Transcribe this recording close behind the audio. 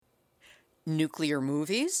Nuclear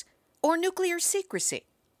movies or nuclear secrecy?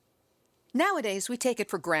 Nowadays, we take it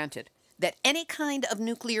for granted that any kind of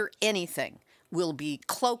nuclear anything will be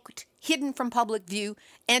cloaked, hidden from public view,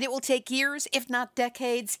 and it will take years, if not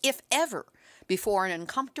decades, if ever, before an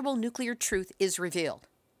uncomfortable nuclear truth is revealed.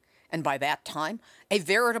 And by that time, a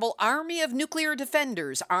veritable army of nuclear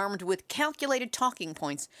defenders armed with calculated talking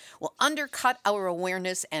points will undercut our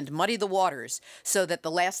awareness and muddy the waters so that the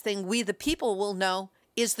last thing we the people will know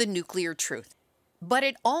is the nuclear truth. But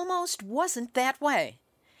it almost wasn't that way.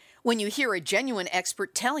 When you hear a genuine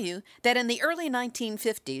expert tell you that in the early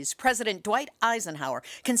 1950s, President Dwight Eisenhower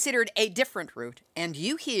considered a different route, and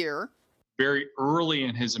you hear very early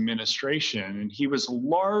in his administration, and he was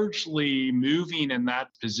largely moving in that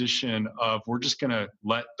position of we're just going to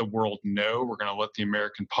let the world know, we're going to let the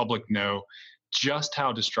American public know just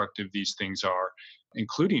how destructive these things are,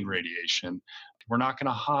 including radiation. We're not going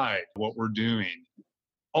to hide what we're doing.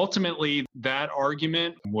 Ultimately, that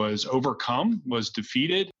argument was overcome, was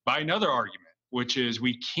defeated by another argument, which is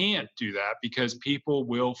we can't do that because people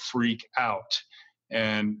will freak out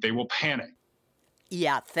and they will panic.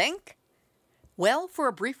 Ya think? Well, for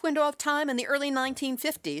a brief window of time in the early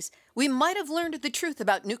 1950s, we might have learned the truth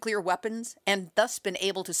about nuclear weapons and thus been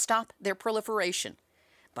able to stop their proliferation.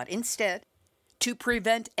 But instead, to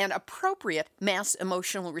prevent an appropriate mass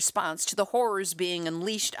emotional response to the horrors being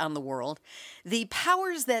unleashed on the world, the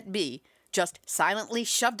powers that be just silently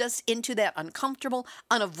shoved us into that uncomfortable,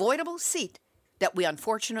 unavoidable seat that we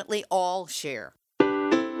unfortunately all share.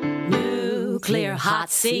 Nuclear hot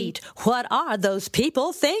seat. What are those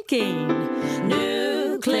people thinking?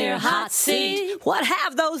 Nuclear hot seat. What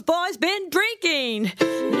have those boys been drinking?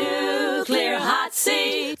 Nuclear hot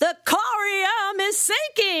seat. The corium is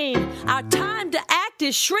sinking. Our time to act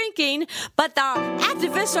is shrinking, but our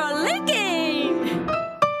activists are linking.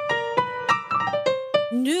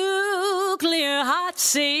 Nuclear hot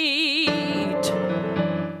seat.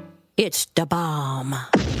 It's the bomb.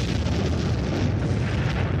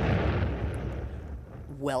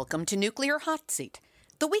 Welcome to Nuclear Hot Seat,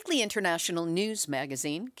 the weekly international news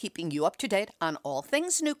magazine keeping you up to date on all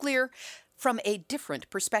things nuclear from a different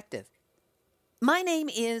perspective. My name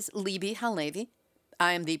is Libby Halevi.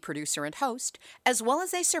 I am the producer and host, as well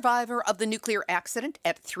as a survivor of the nuclear accident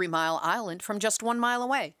at 3 Mile Island from just 1 mile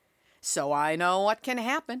away. So I know what can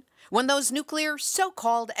happen when those nuclear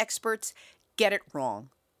so-called experts get it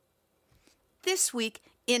wrong. This week,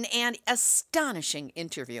 in an astonishing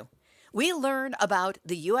interview, we learn about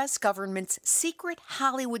the U.S. government's secret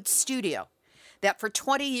Hollywood studio that for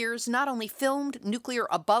 20 years not only filmed nuclear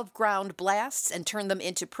above-ground blasts and turned them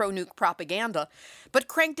into pro-nuke propaganda, but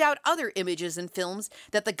cranked out other images and films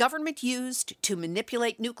that the government used to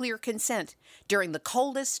manipulate nuclear consent during the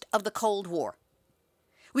coldest of the Cold War.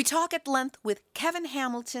 We talk at length with Kevin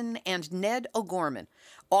Hamilton and Ned O'Gorman,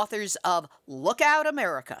 authors of Look Out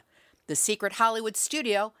America, the secret Hollywood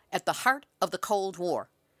studio at the heart of the Cold War.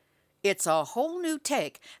 It's a whole new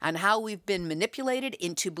take on how we've been manipulated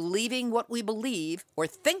into believing what we believe, or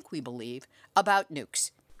think we believe, about nukes.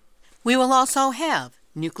 We will also have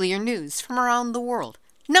nuclear news from around the world,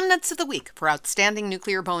 numbnuts of the week for outstanding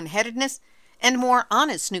nuclear boneheadedness, and more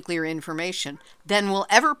honest nuclear information than will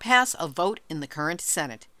ever pass a vote in the current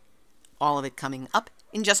Senate. All of it coming up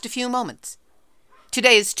in just a few moments.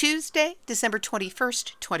 Today is Tuesday, December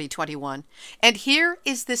 21st, 2021, and here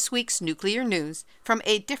is this week's nuclear news from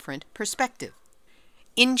a different perspective.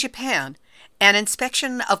 In Japan, an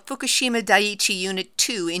inspection of Fukushima Daiichi Unit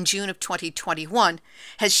 2 in June of 2021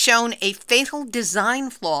 has shown a fatal design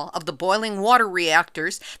flaw of the boiling water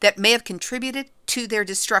reactors that may have contributed to their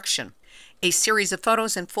destruction. A series of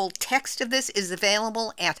photos and full text of this is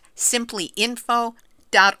available at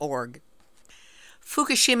simplyinfo.org.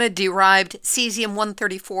 Fukushima derived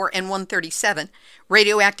cesium-134 and 137,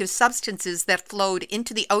 radioactive substances that flowed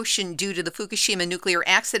into the ocean due to the Fukushima nuclear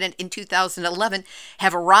accident in 2011,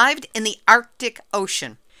 have arrived in the Arctic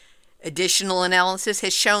Ocean. Additional analysis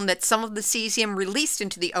has shown that some of the cesium released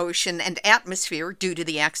into the ocean and atmosphere due to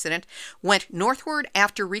the accident went northward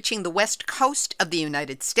after reaching the west coast of the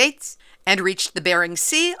United States and reached the Bering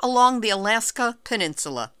Sea along the Alaska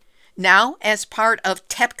Peninsula. Now, as part of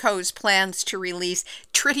TEPCO's plans to release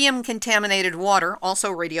tritium-contaminated water,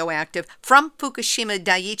 also radioactive, from Fukushima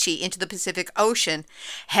Daiichi into the Pacific Ocean,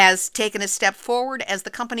 has taken a step forward as the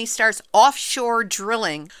company starts offshore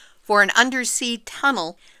drilling for an undersea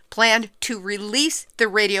tunnel planned to release the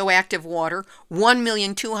radioactive water,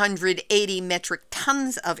 1,280,000 metric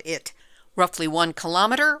tons of it, roughly 1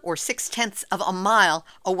 kilometer or 0.6 of a mile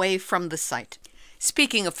away from the site.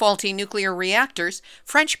 Speaking of faulty nuclear reactors,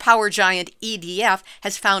 French power giant EDF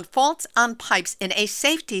has found faults on pipes in a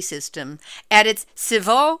safety system at its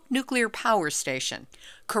Civaux nuclear power station.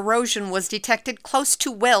 Corrosion was detected close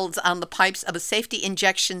to welds on the pipes of a safety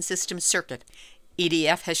injection system circuit.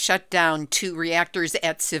 EDF has shut down 2 reactors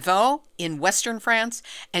at Civaux in western France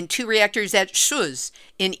and 2 reactors at Chooz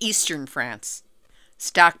in eastern France.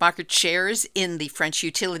 Stock market shares in the French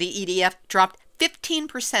utility EDF dropped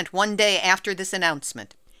 15% one day after this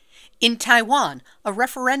announcement. In Taiwan, a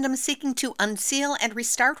referendum seeking to unseal and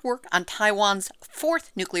restart work on Taiwan's 4th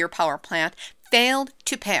nuclear power plant failed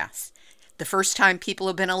to pass. The first time people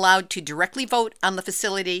have been allowed to directly vote on the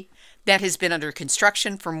facility that has been under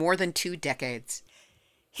construction for more than 2 decades.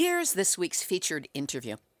 Here's this week's featured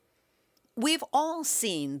interview. We've all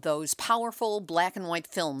seen those powerful black and white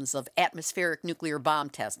films of atmospheric nuclear bomb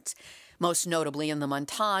tests, most notably in the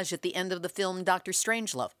montage at the end of the film Dr.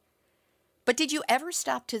 Strangelove. But did you ever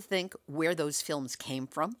stop to think where those films came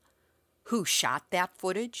from? Who shot that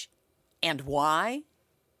footage? And why?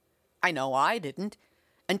 I know I didn't,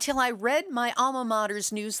 until I read my alma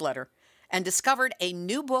mater's newsletter and discovered a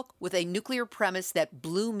new book with a nuclear premise that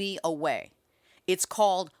blew me away. It's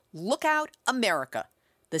called Lookout America,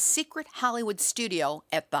 the secret Hollywood studio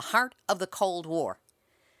at the heart of the Cold War.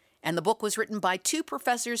 And the book was written by 2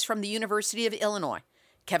 professors from the University of Illinois,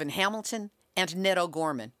 Kevin Hamilton and Ned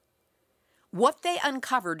O'Gorman. What they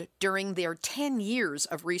uncovered during their 10 years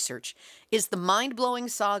of research is the mind-blowing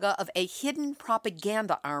saga of a hidden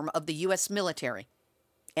propaganda arm of the U.S. military.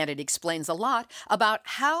 And it explains a lot about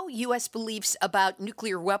how U.S. beliefs about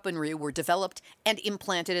nuclear weaponry were developed and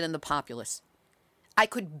implanted in the populace. I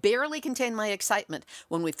could barely contain my excitement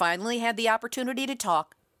when we finally had the opportunity to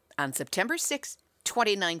talk on September 6,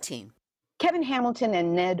 2019. Kevin Hamilton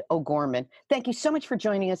and Ned O'Gorman, thank you so much for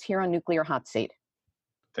joining us here on Nuclear Hot Seat.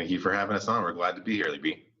 Thank you for having us on. We're glad to be here,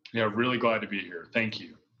 Libby. Yeah, really glad to be here. Thank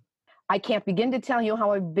you. I can't begin to tell you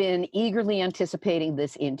how I've been eagerly anticipating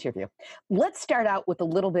this interview. Let's start out with a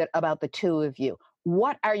little bit about the 2 of you.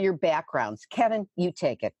 What are your backgrounds? Kevin, you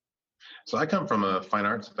take it. So I come from a fine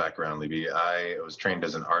arts background, Libby. I was trained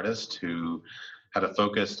as an artist who had a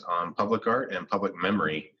focus on public art and public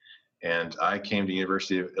memory. And I came to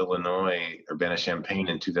University of Illinois, Urbana-Champaign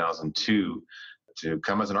in 2002 to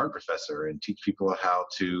come as an art professor and teach people how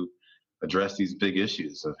to address these big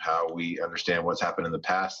issues of how we understand what's happened in the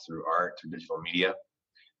past through art, through digital media.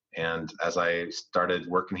 And as I started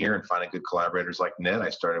working here and finding good collaborators like Ned, I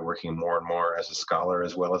started working more and more as a scholar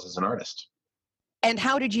as well as an artist. And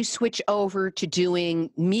how did you switch over to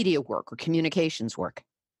doing media work or communications work?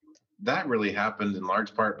 That really happened in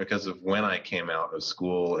large part because of when I came out of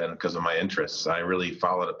school and because of my interests. I really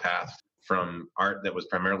followed a path from art that was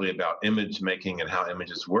primarily about image making and how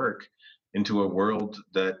images work into a world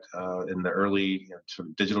that in the early sort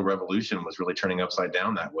of digital revolution was really turning upside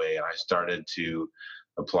down that way. And I started to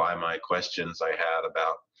apply my questions I had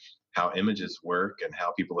about how images work and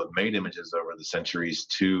how people have made images over the centuries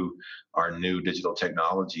to our new digital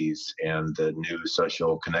technologies and the new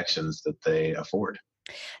social connections that they afford.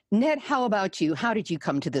 Ned, how about you? How did you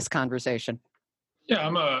come to this conversation? Yeah,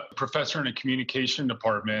 I'm a professor in a communication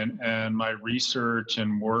department, and my research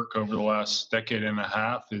and work over the last decade and a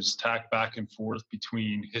half is tacked back and forth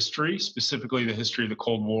between history, specifically the history of the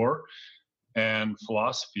Cold War, and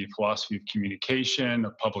philosophy of communication,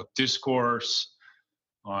 of public discourse,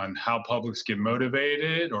 on how publics get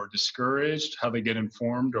motivated or discouraged, how they get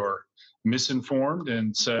informed or misinformed.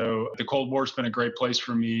 And so the Cold War has been a great place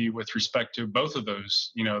for me with respect to both of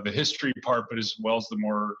those, the history part, but as well as the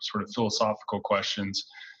more sort of philosophical questions,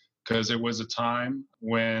 because it was a time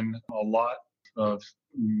when a lot of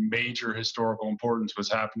major historical importance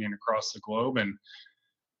was happening across the globe. And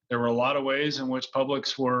there were a lot of ways in which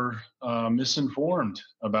publics were misinformed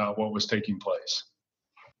about what was taking place.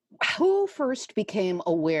 Who first became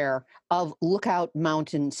aware of Lookout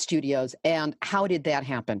Mountain Studios, and how did that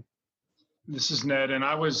happen? This is Ned, and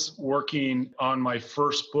I was working on my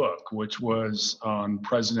first book, which was on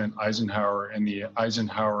President Eisenhower and the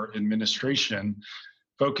Eisenhower administration,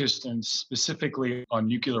 focused and specifically on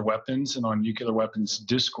nuclear weapons and on nuclear weapons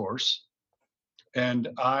discourse. And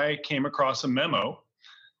I came across a memo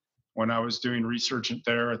when I was doing research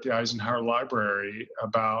there at the Eisenhower Library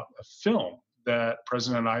about a film that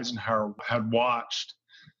President Eisenhower had watched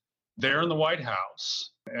there in the White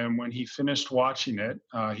House. And when he finished watching it,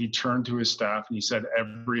 he turned to his staff and he said,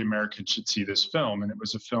 every American should see this film. And it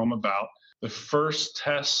was a film about the first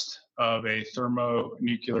test of a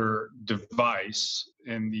thermonuclear device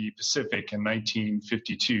in the Pacific in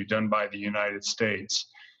 1952, done by the United States.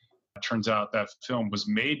 It turns out that film was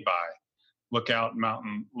made by Lookout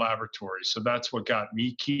Mountain Laboratory. So that's what got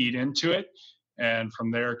me keyed into it. And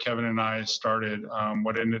from there, Kevin and I started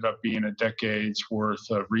what ended up being a decade's worth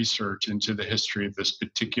of research into the history of this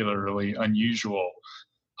particularly unusual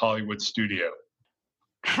Hollywood studio.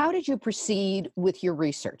 How did you proceed with your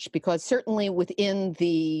research? Because certainly within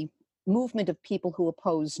the movement of people who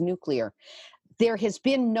oppose nuclear, there has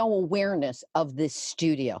been no awareness of this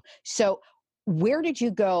studio. So where did you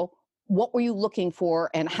go? What were you looking for,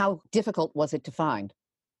 and how difficult was it to find?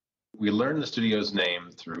 We learned the studio's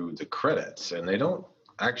name through the credits, and they don't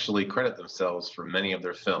actually credit themselves for many of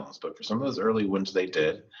their films, but for some of those early ones they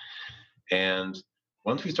did. And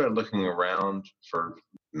once we started looking around for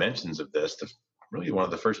mentions of this, really one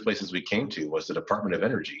of the first places we came to was the Department of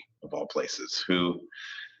Energy, of all places, who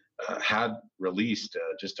had released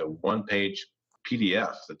just a one-page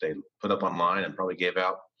PDF that they put up online and probably gave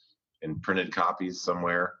out in printed copies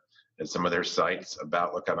somewhere at some of their sites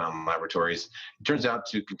about Lookout Mountain Laboratories. It turns out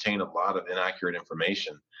to contain a lot of inaccurate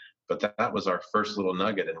information, but that was our first little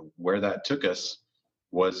nugget. And where that took us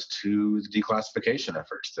was to the declassification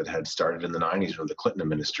efforts that had started in the 90s with the Clinton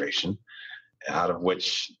administration, out of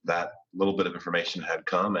which that little bit of information had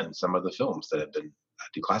come, and some of the films that had been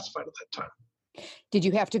declassified at that time. Did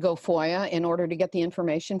you have to go FOIA in order to get the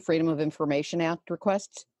information, Freedom of Information Act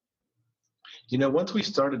requests? Once we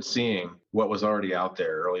started seeing what was already out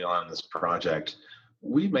there early on in this project,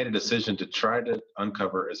 we made a decision to try to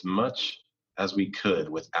uncover as much as we could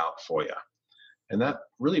without FOIA. And that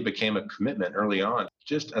really became a commitment early on,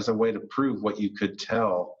 just as a way to prove what you could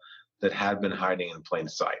tell that had been hiding in plain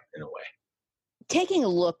sight, in a way. Taking a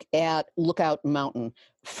look at Lookout Mountain,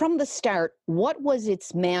 from the start, what was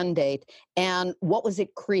its mandate and what was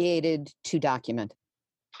it created to document?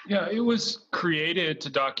 Yeah, it was created to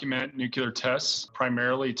document nuclear tests,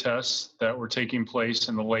 primarily tests that were taking place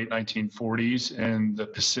in the late 1940s in the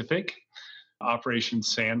Pacific. Operation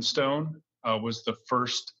Sandstone was the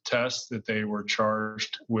first test that they were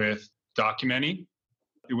charged with documenting.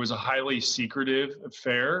 It was a highly secretive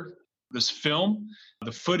affair. This film,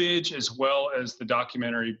 the footage, as well as the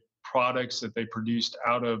documentary products that they produced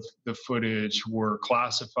out of the footage were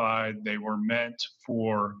classified. They were meant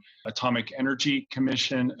for Atomic Energy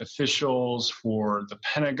Commission officials, for the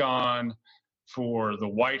Pentagon, for the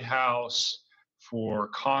White House, for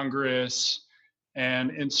Congress,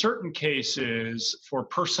 and in certain cases, for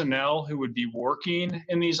personnel who would be working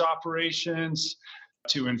in these operations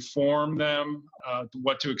to inform them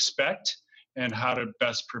what to expect and how to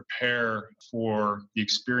best prepare for the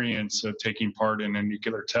experience of taking part in a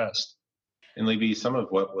nuclear test. And Libby, some of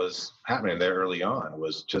what was happening there early on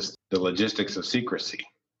was just the logistics of secrecy.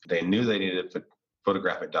 They knew they needed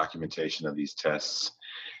photographic documentation of these tests,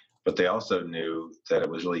 but they also knew that it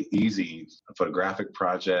was really easy, a photographic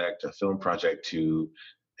project, a film project, to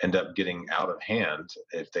end up getting out of hand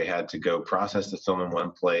if they had to go process the film in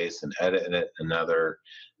one place and edit it in another,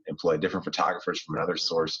 employ different photographers from another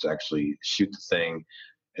source to actually shoot the thing.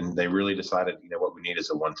 And they really decided, what we need is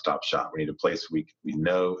a one-stop shop. We need a place we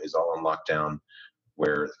know is all on lockdown,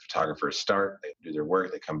 where the photographers start, they do their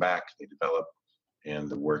work, they come back, they develop, and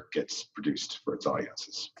the work gets produced for its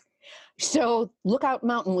audiences. So Lookout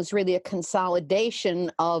Mountain was really a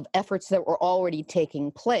consolidation of efforts that were already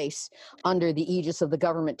taking place under the aegis of the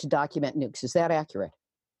government to document nukes. Is that accurate?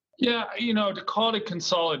 Yeah, to call it a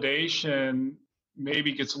consolidation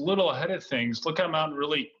maybe gets a little ahead of things. Lookout Mountain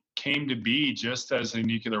really came to be just as the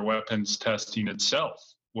nuclear weapons testing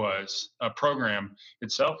itself program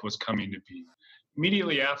itself was coming to be.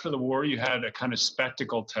 Immediately after the war, you had a kind of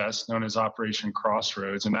spectacle test known as Operation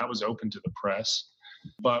Crossroads, and that was open to the press.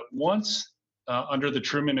 But once under the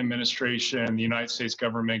Truman administration, the United States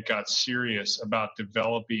government got serious about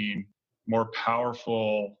developing more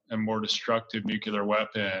powerful and more destructive nuclear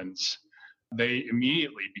weapons, they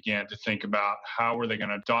immediately began to think about how were they going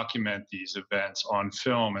to document these events on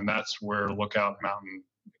film, and that's where Lookout Mountain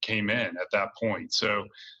came in at that point. So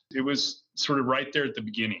it was sort of right there at the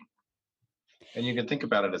beginning. And you can think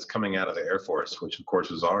about it as coming out of the Air Force, which of course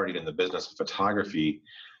was already in the business of photography,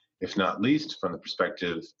 if not least from the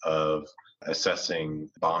perspective of assessing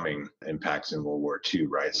bombing impacts in World War II,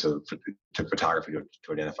 right? So it took photography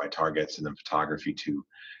to identify targets, and then photography to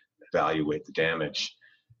evaluate the damage.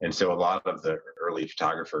 And so a lot of the early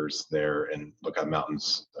photographers there in Lookout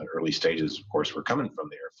Mountain's early stages, of course, were coming from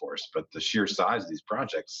the Air Force, but the sheer size of these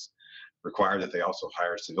projects required that they also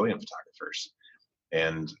hire civilian photographers.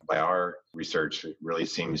 And by our research, it really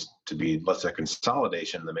seems to be less a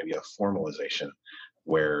consolidation than maybe a formalization,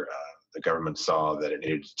 where the government saw that it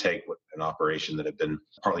needed to take an operation that had been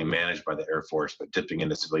partly managed by the Air Force, but dipping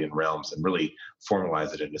into civilian realms, and really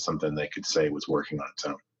formalize it into something they could say was working on its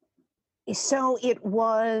own. So it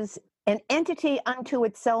was an entity unto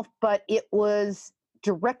itself, but it was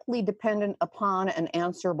directly dependent upon and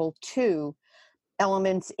answerable to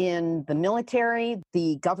elements in the military,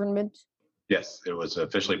 the government. Yes, it was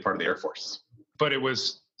officially part of the Air Force. But it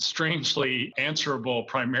was strangely answerable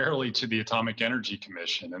primarily to the Atomic Energy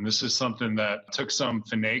Commission. And this is something that took some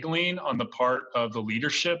finagling on the part of the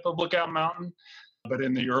leadership of Lookout Mountain. But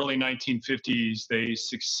in the early 1950s, they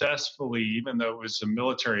successfully, even though it was a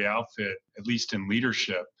military outfit, at least in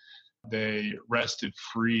leadership, they wrested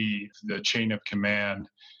free the chain of command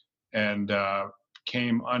and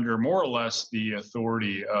came under more or less the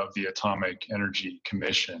authority of the Atomic Energy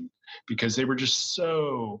Commission because they were just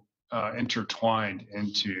so intertwined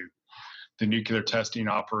into the nuclear testing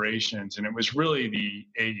operations. And it was really the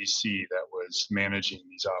AEC that was managing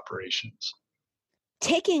these operations.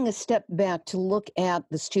 Taking a step back to look at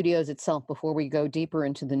the studios itself before we go deeper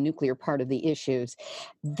into the nuclear part of the issues,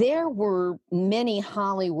 there were many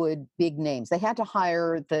Hollywood big names. They had to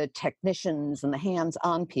hire the technicians and the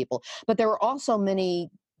hands-on people, but there were also many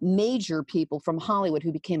major people from Hollywood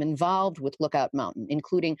who became involved with Lookout Mountain,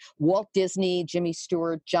 including Walt Disney, Jimmy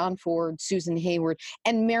Stewart, John Ford, Susan Hayward,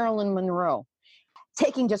 and Marilyn Monroe.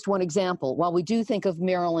 Taking just one example, while we do think of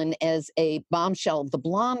Marilyn as a bombshell of the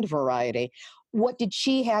blonde variety, what did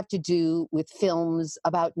she have to do with films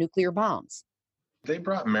about nuclear bombs? They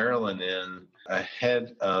brought Marilyn in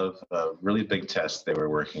ahead of a really big test they were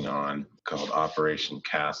working on called Operation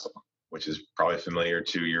Castle, which is probably familiar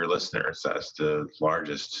to your listeners as the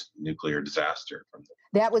largest nuclear disaster.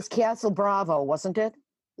 That was Castle Bravo, wasn't it?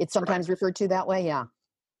 It's sometimes referred to that way, yeah.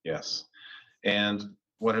 Yes. And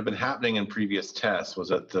what had been happening in previous tests was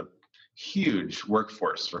that the huge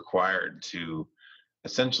workforce required to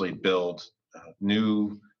essentially build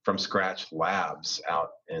new from scratch labs out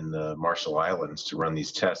in the Marshall Islands to run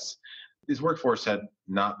these tests. These workforce had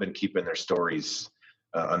not been keeping their stories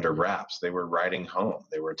under wraps. They were writing home.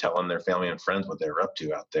 They were telling their family and friends what they were up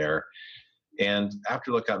to out there. And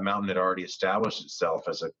after Lookout Mountain had already established itself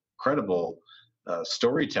as a credible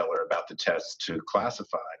storyteller about the tests to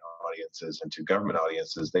classified audiences and to government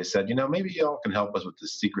audiences, they said, maybe y'all can help us with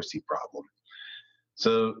this secrecy problem.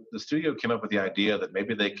 So the studio came up with the idea that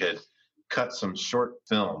maybe they could cut some short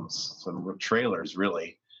films, some trailers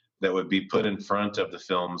really, that would be put in front of the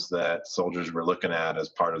films that soldiers were looking at as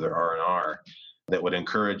part of their R&R that would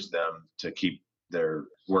encourage them to keep their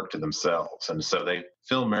work to themselves. And so they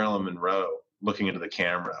filmed Marilyn Monroe looking into the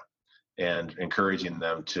camera and encouraging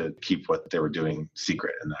them to keep what they were doing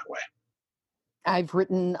secret in that way. I've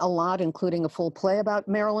written a lot, including a full play about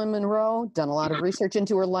Marilyn Monroe, done a lot of research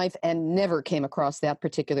into her life, and never came across that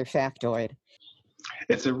particular factoid.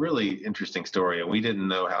 It's a really interesting story, and we didn't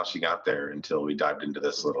know how she got there until we dived into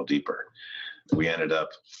this a little deeper. We ended up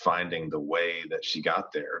finding the way that she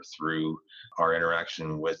got there through our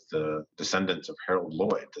interaction with the descendants of Harold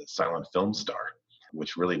Lloyd, the silent film star,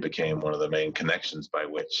 which really became one of the main connections by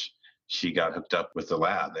which she got hooked up with the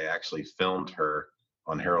lab. They actually filmed her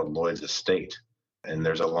on Harold Lloyd's estate. And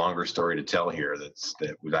there's a longer story to tell here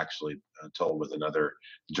that was actually told with another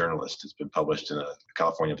journalist. It's been published in a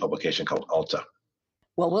California publication called Alta.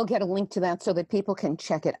 Well, we'll get a link to that so that people can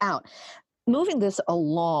check it out. Moving this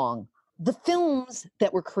along, the films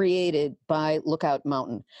that were created by Lookout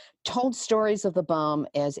Mountain told stories of the bomb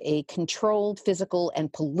as a controlled physical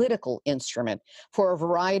and political instrument for a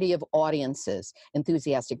variety of audiences: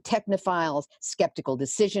 enthusiastic technophiles, skeptical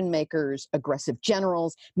decision makers, aggressive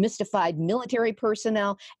generals, mystified military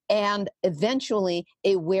personnel, and eventually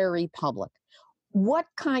a wary public. What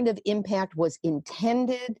kind of impact was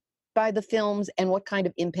intended by the films, and what kind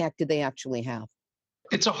of impact did they actually have?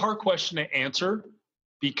 It's a hard question to answer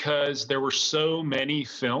because there were so many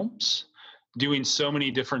films doing so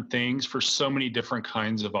many different things for so many different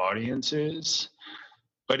kinds of audiences.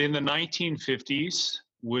 But in the 1950s,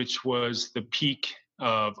 which was the peak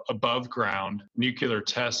of above ground nuclear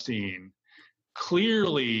testing,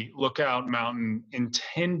 clearly Lookout Mountain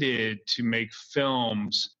intended to make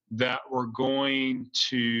films that were going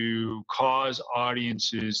to cause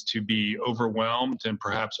audiences to be overwhelmed and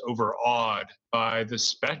perhaps overawed by the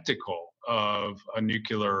spectacle of a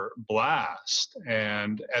nuclear blast.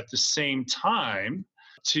 And at the same time,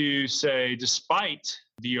 to say, despite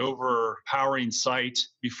the overpowering sight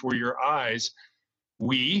before your eyes,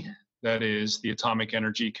 we, that is the Atomic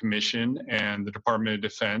Energy Commission and the Department of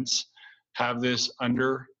Defense, have this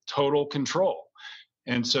under total control.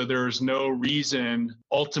 And so there's no reason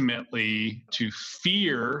ultimately to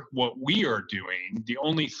fear what we are doing. The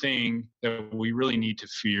only thing that we really need to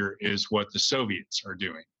fear is what the Soviets are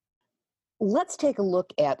doing. Let's take a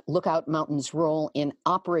look at Lookout Mountain's role in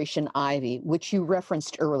Operation Ivy, which you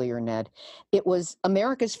referenced earlier, Ned. It was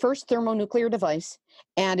America's first thermonuclear device,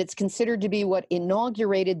 and it's considered to be what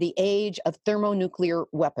inaugurated the age of thermonuclear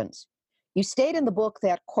weapons. You state in the book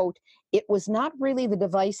that, quote, it was not really the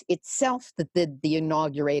device itself that did the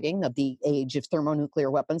inaugurating of the age of thermonuclear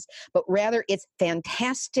weapons, but rather its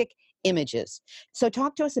fantastic images. So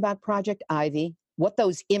talk to us about Project Ivy, what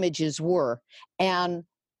those images were, and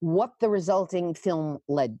what the resulting film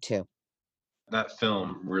led to. That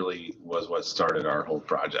film really was what started our whole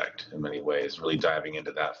project in many ways, really diving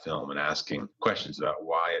into that film and asking questions about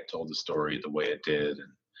why it told the story the way it did and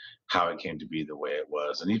how it came to be the way it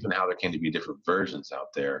was, and even how there came to be different versions out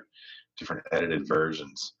there, different edited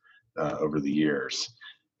versions over the years.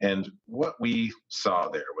 And what we saw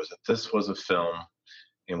there was that this was a film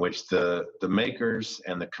in which the makers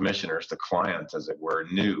and the commissioners, the clients as it were,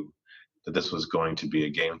 knew that this was going to be a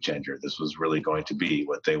game changer. This was really going to be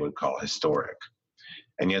what they would call historic.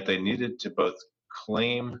 And yet they needed to both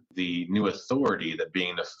claim the new authority that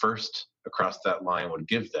being the first across that line would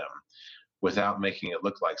give them without making it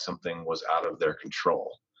look like something was out of their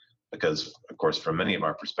control. Because, of course, from many of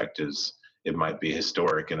our perspectives, it might be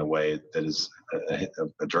historic in a way that is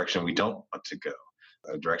a direction we don't want to go,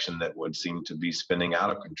 a direction that would seem to be spinning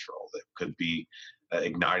out of control, that could be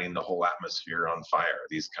igniting the whole atmosphere on fire.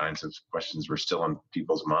 These kinds of questions were still on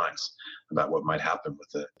people's minds about what might happen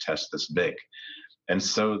with a test this big. And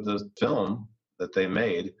so the film that they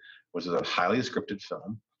made was a highly scripted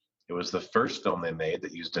film. It was the first film they made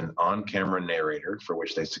that used an on-camera narrator for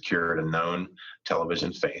which they secured a known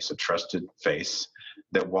television face, a trusted face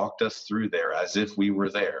that walked us through there as if we were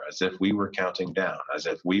there, as if we were counting down, as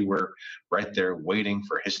if we were right there waiting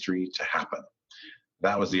for history to happen.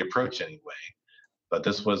 That was the approach anyway. But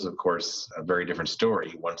this was, of course, a very different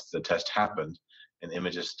story once the test happened and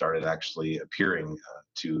images started actually appearing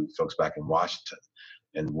to folks back in Washington.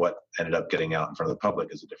 And what ended up getting out in front of the public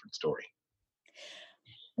is a different story.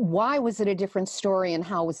 Why was it a different story, and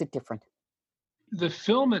how was it different? The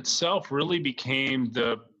film itself really became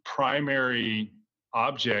the primary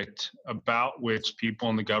object about which people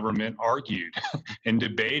in the government argued and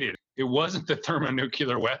debated. It wasn't the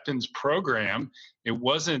thermonuclear weapons program. It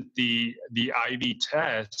wasn't the Ivy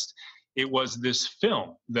test. It was this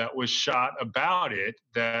film that was shot about it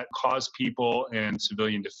that caused people in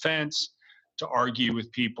civilian defense to argue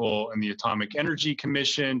with people in the Atomic Energy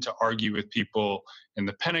Commission, to argue with people in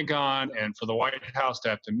the Pentagon, and for the White House to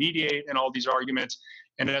have to mediate in all these arguments.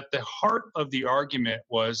 And at the heart of the argument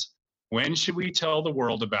was, when should we tell the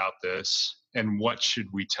world about this? And what should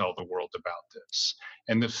we tell the world about this?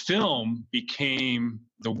 And the film became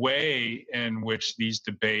the way in which these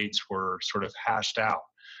debates were sort of hashed out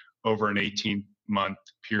over an 18-month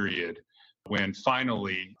period. When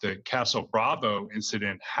finally the Castle Bravo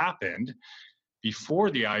incident happened, before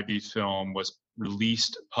the Ivy film was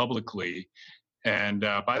released publicly. And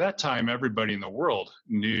by that time, everybody in the world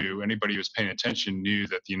knew, anybody who was paying attention knew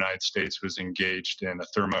that the United States was engaged in a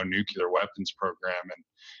thermonuclear weapons program and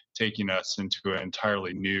taking us into an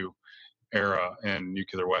entirely new era in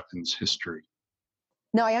nuclear weapons history.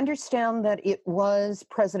 Now, I understand that it was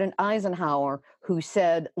President Eisenhower who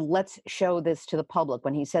said, let's show this to the public,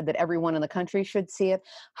 when he said that everyone in the country should see it.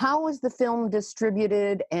 How was the film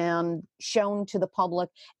distributed and shown to the public?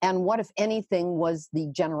 And what, if anything, was the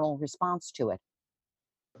general response to it?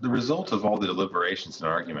 The result of all the deliberations and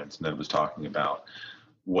arguments Ned was talking about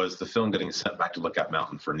was the film getting sent back to Lookout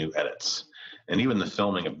Mountain for new edits, and even the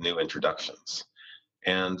filming of new introductions.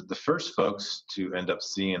 And the first folks to end up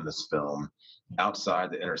seeing this film outside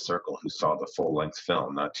the inner circle who saw the full-length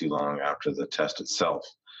film not too long after the test itself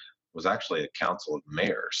was actually a council of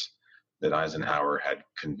mayors that Eisenhower had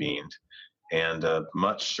convened. And a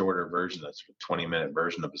much shorter version, that's a 20-minute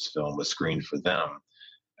version of his film, was screened for them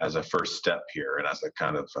as a first step here and as a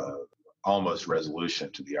kind of almost resolution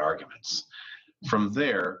to the arguments. From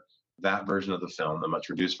there, that version of the film, the much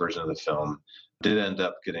reduced version of the film, did end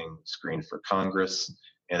up getting screened for Congress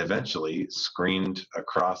and eventually screened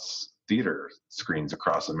across theater screens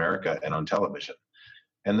across America and on television.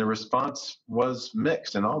 And the response was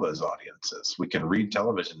mixed in all those audiences. We can read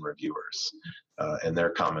television reviewers and their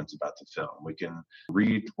comments about the film. We can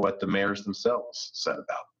read what the mayors themselves said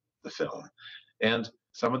about the film. And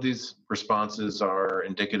some of these responses are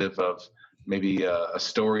indicative of maybe a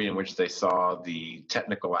story in which they saw the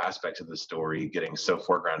technical aspects of the story getting so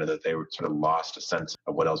foregrounded that they were sort of lost a sense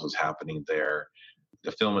of what else was happening there.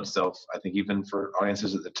 The film itself, I think even for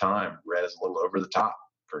audiences at the time, read as a little over the top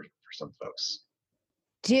for some folks.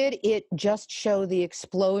 Did it just show the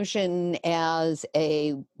explosion as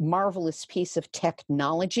a marvelous piece of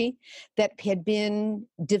technology that had been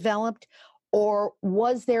developed? Or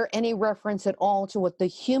was there any reference at all to what the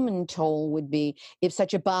human toll would be if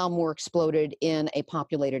such a bomb were exploded in a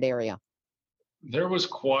populated area? There was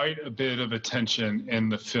quite a bit of attention in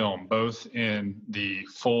the film, both in the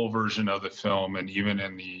full version of the film and even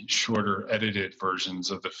in the shorter edited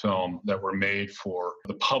versions of the film that were made for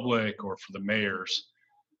the public or for the mayors,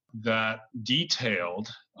 that detailed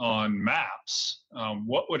on maps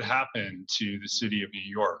what would happen to the city of New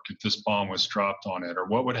York if this bomb was dropped on it, or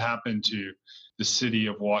what would happen to the city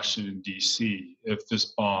of Washington, D.C. if this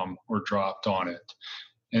bomb were dropped on it.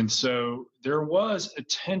 And so there was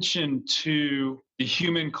attention to the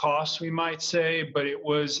human cost, we might say, but it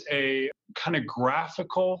was a kind of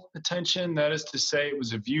graphical attention. That is to say, it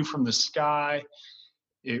was a view from the sky.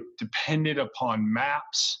 It depended upon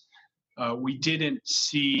maps. We didn't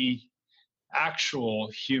see actual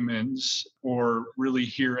humans or really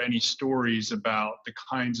hear any stories about the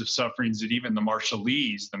kinds of sufferings that even the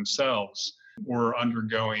Marshallese themselves were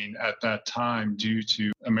undergoing at that time due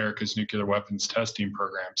to America's nuclear weapons testing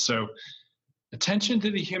program. So attention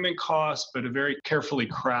to the human cost, but a very carefully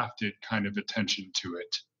crafted kind of attention to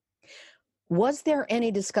it. Was there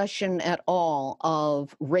any discussion at all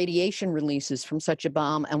of radiation releases from such a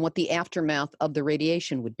bomb and what the aftermath of the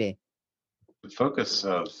radiation would be? The focus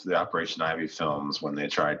of the Operation Ivy films, when they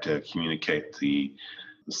tried to communicate the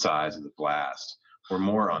size of the blast, were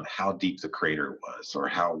more on how deep the crater was or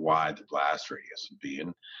how wide the blast radius would be.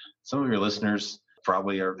 And some of your listeners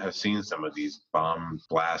probably have seen some of these bomb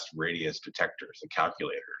blast radius detectors, the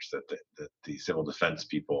calculators that the civil defense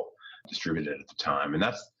people distributed at the time. And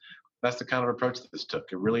that's the kind of approach that this took.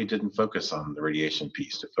 It really didn't focus on the radiation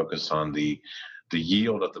piece. It focused on the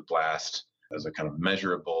yield of the blast as a kind of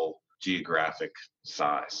measurable geographic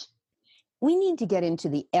size. We need to get into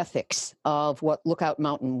the ethics of what Lookout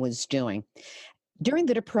Mountain was doing. During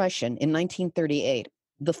the Depression in 1938,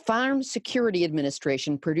 the Farm Security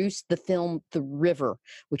Administration produced the film The River,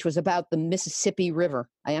 which was about the Mississippi River.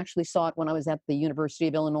 I actually saw it when I was at the University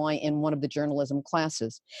of Illinois in one of the journalism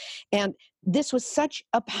classes. And this was such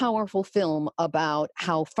a powerful film about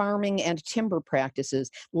how farming and timber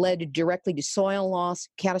practices led directly to soil loss,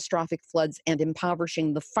 catastrophic floods, and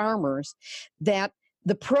impoverishing the farmers, that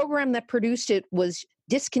the program that produced it was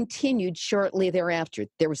discontinued shortly thereafter.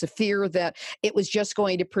 There was a fear that it was just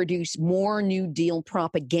going to produce more New Deal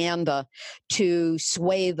propaganda to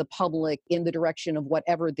sway the public in the direction of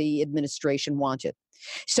whatever the administration wanted.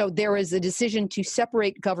 So there was a decision to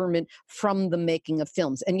separate government from the making of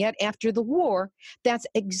films. And yet after the war, that's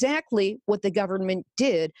exactly what the government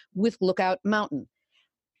did with Lookout Mountain.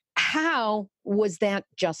 How was that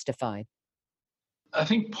justified? I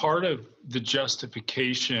think part of the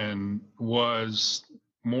justification was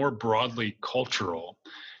more broadly cultural.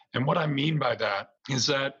 And what I mean by that is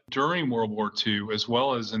that during World War II, as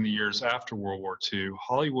well as in the years after World War II,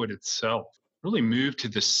 Hollywood itself really moved to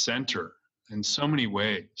the center in so many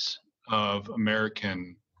ways of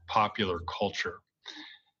American popular culture.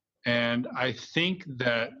 And I think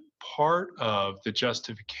that part of the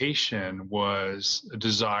justification was a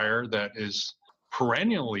desire that is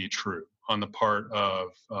perennially true on the part of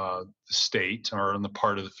the state or on the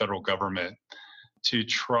part of the federal government to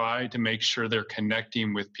try to make sure they're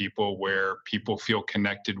connecting with people where people feel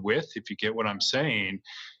connected with. If you get what I'm saying,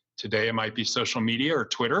 today it might be social media or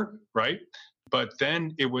Twitter, right? But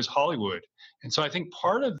then it was Hollywood. And so I think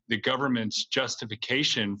part of the government's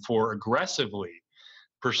justification for aggressively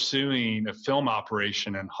pursuing a film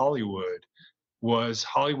operation in Hollywood was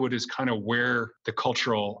Hollywood is kind of where the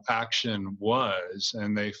cultural action was,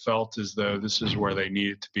 and they felt as though this is where they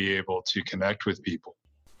needed to be able to connect with people.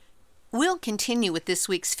 We'll continue with this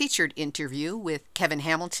week's featured interview with Kevin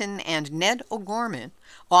Hamilton and Ned O'Gorman,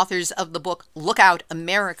 authors of the book Lookout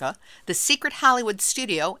America, The Secret Hollywood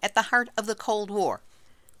Studio at the Heart of the Cold War.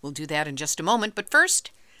 We'll do that in just a moment, but first,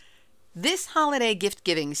 this holiday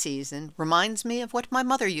gift-giving season reminds me of what my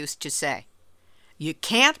mother used to say. You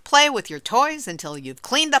can't play with your toys until you've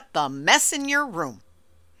cleaned up the mess in your room.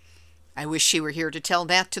 I wish she were here to tell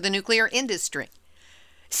that to the nuclear industry.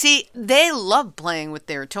 See, they love playing with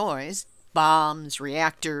their toys, bombs,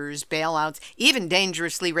 reactors, bailouts, even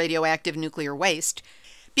dangerously radioactive nuclear waste,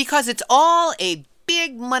 because it's all a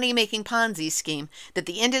big money-making Ponzi scheme that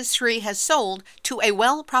the industry has sold to a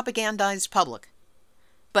well-propagandized public.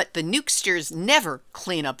 But the nukesters never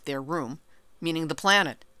clean up their room, meaning the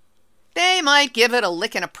planet. They might give it a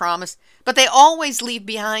lick and a promise, but they always leave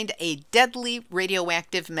behind a deadly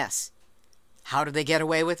radioactive mess. How do they get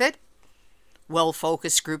away with it?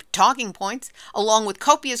 well-focused group talking points, along with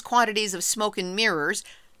copious quantities of smoke and mirrors,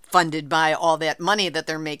 funded by all that money that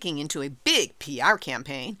they're making into a big PR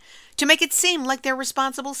campaign, to make it seem like they're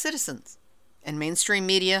responsible citizens. And mainstream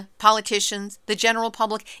media, politicians, the general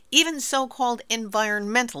public, even so-called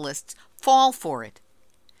environmentalists fall for it.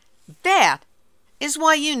 That is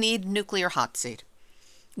why you need Nuclear Hot Seat.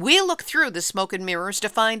 We look through the smoke and mirrors to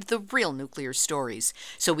find the real nuclear stories,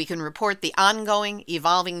 so we can report the ongoing,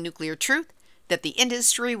 evolving nuclear truth that the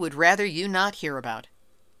industry would rather you not hear about.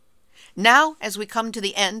 Now, as we come to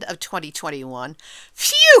the end of 2021,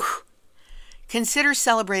 phew! Consider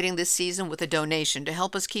celebrating this season with a donation to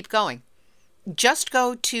help us keep going. Just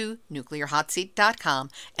go to nuclearhotseat.com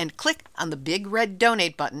and click on the big red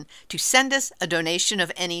donate button to send us a donation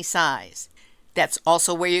of any size. That's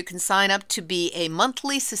also where you can sign up to be a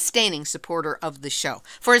monthly sustaining supporter of the show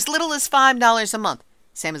for as little as $5 a month,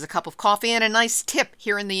 same as a cup of coffee and a nice tip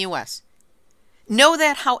here in the U.S. Know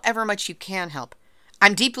that however much you can help,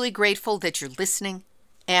 I'm deeply grateful that you're listening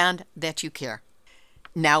and that you care.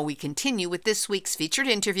 Now we continue with this week's featured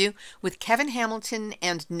interview with Kevin Hamilton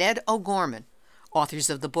and Ned O'Gorman, authors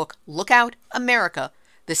of the book Lookout America,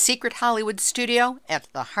 The Secret Hollywood Studio at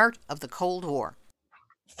the Heart of the Cold War.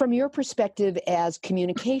 From your perspective as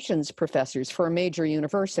communications professors for a major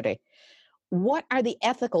university, what are the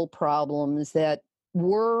ethical problems that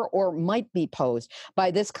were or might be posed by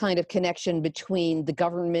this kind of connection between the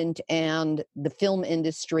government and the film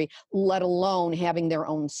industry, let alone having their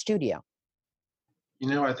own studio?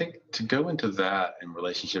 I think to go into that in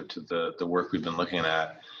relationship to the work we've been looking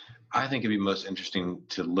at, I think it'd be most interesting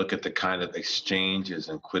to look at the kind of exchanges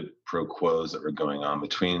and quid pro quos that were going on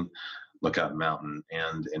between Lookout Mountain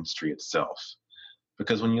and the industry itself.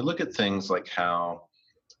 Because when you look at things like how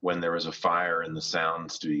when there was a fire in the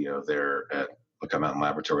sound studio there at Lookout Mountain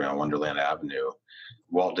Laboratory on Wonderland Avenue,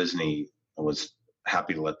 Walt Disney was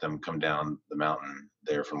happy to let them come down the mountain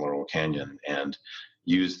there from Laurel Canyon and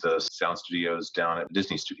use the sound studios down at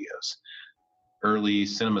Disney Studios. Early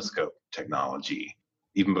CinemaScope technology,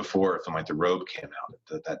 even before a film like The Robe came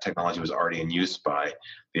out, that technology was already in use by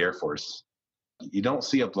the Air Force. You don't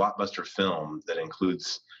see a blockbuster film that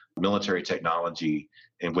includes military technology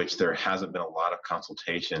in which there hasn't been a lot of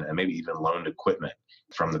consultation and maybe even loaned equipment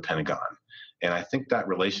from the Pentagon. And I think that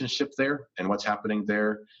relationship there and what's happening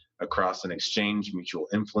there across an exchange, mutual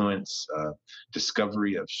influence,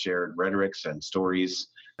 discovery of shared rhetorics and stories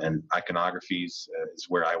and iconographies is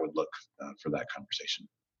where I would look for that conversation.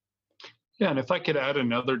 Yeah, and if I could add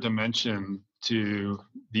another dimension to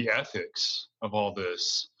the ethics of all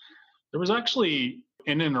this, there was actually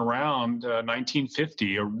in and around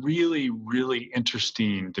 1950 a really, really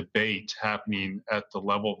interesting debate happening at the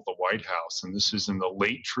level of the White House. And this is in the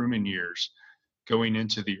late Truman years, going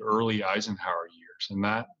into the early Eisenhower years. And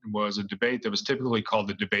that was a debate that was typically called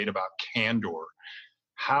the debate about candor.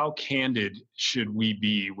 How candid should we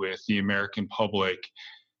be with the American public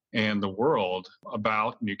and the world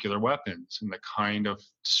about nuclear weapons and the kind of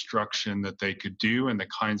destruction that they could do and the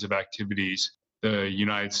kinds of activities the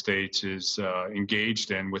United States is engaged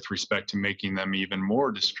in with respect to making them even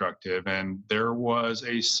more destructive? And there was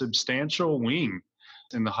a substantial wing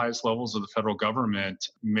in the highest levels of the federal government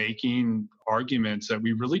making arguments that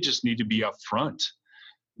we really just need to be upfront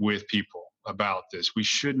with people about this. We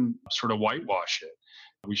shouldn't sort of whitewash it.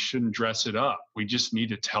 We shouldn't dress it up. We just need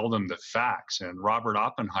to tell them the facts. And Robert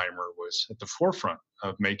Oppenheimer was at the forefront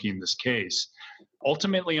of making this case,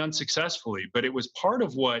 ultimately unsuccessfully, but it was part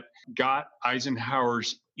of what got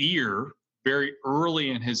Eisenhower's ear very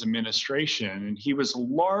early in his administration. And he was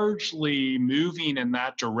largely moving in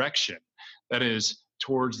that direction. That is,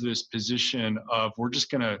 towards this position of we're just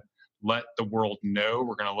going to let the world know,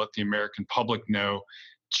 we're going to let the American public know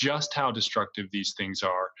just how destructive these things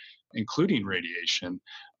are, including radiation,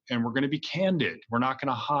 and we're going to be candid. We're not going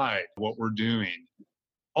to hide what we're doing.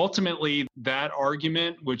 Ultimately, that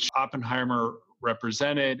argument, which Oppenheimer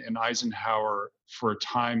represented and Eisenhower for a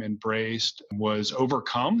time embraced, was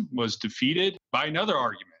overcome, was defeated by another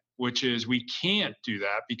argument, which is we can't do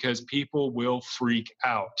that because people will freak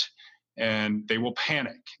out. And they will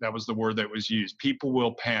panic. That was the word that was used. People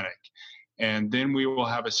will panic. And then we will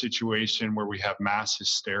have a situation where we have mass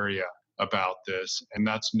hysteria about this. And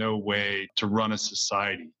that's no way to run a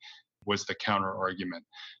society, was the counter argument.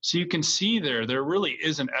 So you can see there really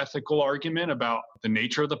is an ethical argument about the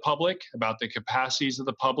nature of the public, about the capacities of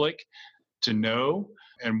the public to know,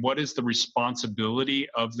 and what is the responsibility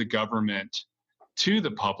of the government to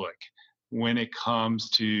the public when it comes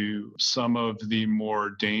to some of the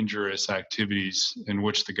more dangerous activities in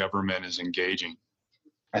which the government is engaging.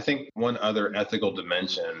 I think one other ethical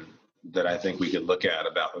dimension that I think we could look at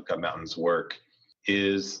about Lookout Mountain's work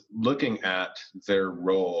is looking at their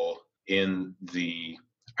role in the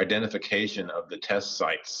identification of the test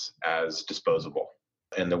sites as disposable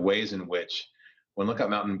and the ways in which, when Lookout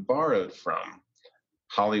Mountain borrowed from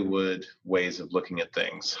Hollywood ways of looking at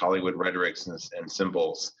things, Hollywood rhetorics and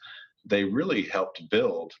symbols, they really helped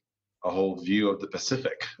build a whole view of the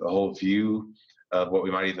Pacific, a whole view of what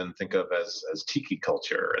we might even think of as tiki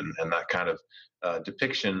culture and that kind of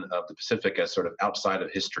depiction of the Pacific as sort of outside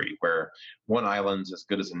of history, where one island's as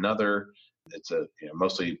good as another. It's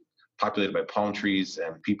mostly populated by palm trees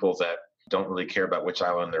and people that don't really care about which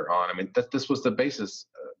island they're on. I mean, this was the basis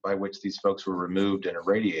by which these folks were removed and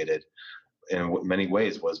irradiated in many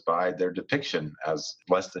ways, was by their depiction as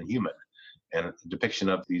less than human, and depiction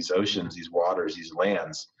of these oceans, these waters, these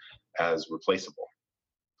lands as replaceable.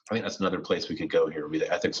 I think that's another place we could go here, would be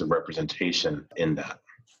the ethics of representation in that.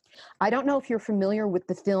 I don't know if you're familiar with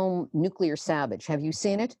the film Nuclear Savage. Have you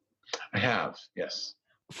seen it? I have, yes.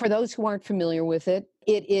 For those who aren't familiar with it,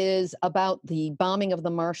 it is about the bombing of the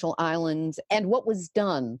Marshall Islands and what was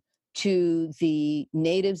done to the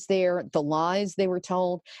natives there, the lies they were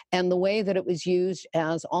told, and the way that it was used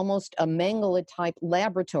as almost a Mengele-type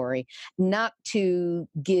laboratory, not to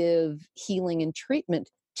give healing and treatment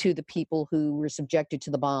to the people who were subjected to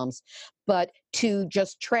the bombs, but to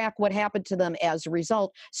just track what happened to them as a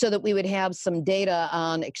result, so that we would have some data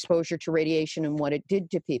on exposure to radiation and what it did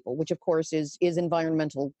to people, which of course is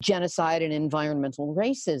environmental genocide and environmental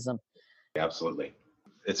racism. Absolutely.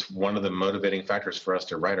 It's one of the motivating factors for us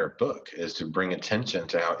to write our book, is to bring attention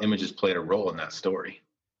to how images played a role in that story.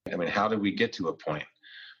 I mean, how did we get to a point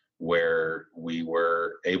where we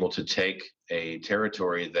were able to take a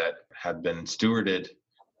territory that had been stewarded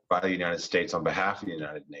by the United States on behalf of the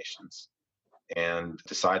United Nations and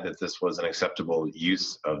decide that this was an acceptable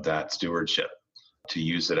use of that stewardship, to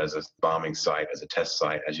use it as a bombing site, as a test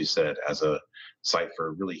site, as you said, as a site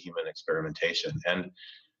for really human experimentation? And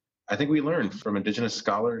I think we learned from Indigenous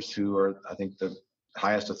scholars, who are, I think, the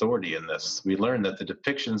highest authority in this. We learned that the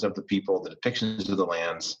depictions of the people, the depictions of the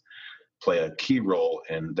lands, play a key role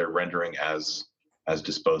in their rendering as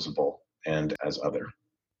disposable and as other.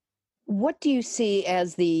 What do you see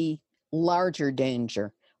as the larger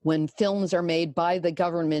danger when films are made by the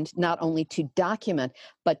government, not only to document,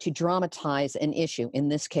 but to dramatize an issue, in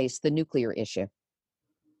this case, the nuclear issue?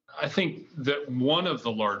 I think that one of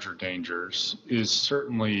the larger dangers is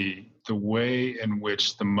certainly the way in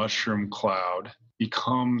which the mushroom cloud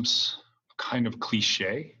becomes kind of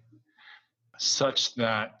cliche, such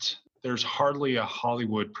that there's hardly a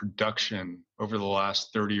Hollywood production over the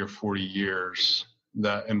last 30 or 40 years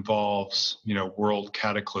that involves, world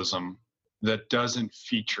cataclysm that doesn't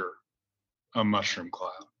feature a mushroom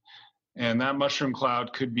cloud. And that mushroom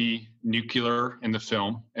cloud could be nuclear in the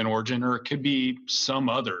film in origin, or it could be some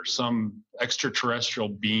extraterrestrial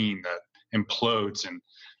being that implodes and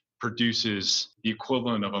produces the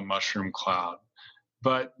equivalent of a mushroom cloud.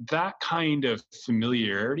 But that kind of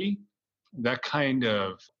familiarity, that kind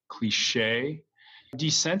of cliche,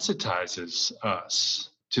 desensitizes us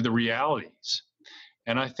to the realities.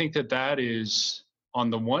 And I think that is, on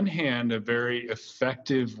the one hand, a very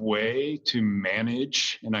effective way to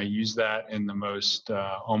manage, and I use that in the most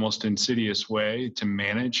almost insidious way, to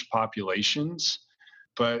manage populations.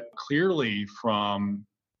 But clearly,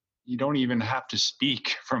 you don't even have to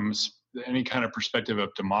speak from any kind of perspective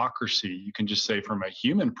of democracy. You can just say from a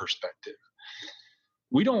human perspective.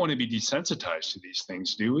 We don't want to be desensitized to these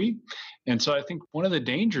things, do we? And so I think one of the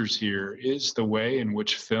dangers here is the way in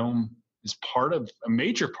which film is a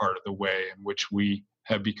major part of the way in which we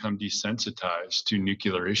have become desensitized to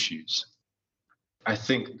nuclear issues. I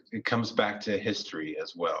think it comes back to history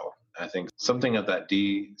as well. I think something of that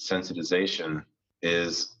desensitization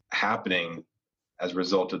is happening as a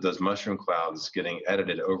result of those mushroom clouds getting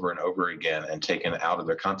edited over and over again and taken out of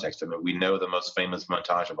their context. I mean, we know the most famous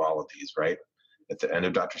montage of all of these, right? At the end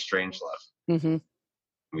of Dr. Strangelove. Mm-hmm.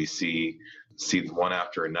 We see one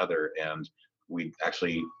after another, and we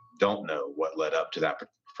actually don't know what led up to that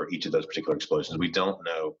for each of those particular explosions. We don't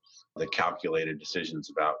know the calculated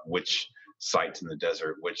decisions about which sites in the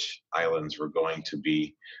desert, which islands were going to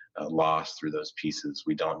be lost through those pieces.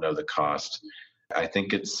 We don't know the cost. I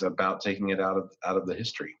think it's about taking it out of the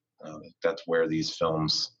history. That's where these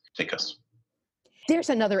films take us.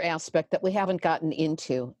 There's another aspect that we haven't gotten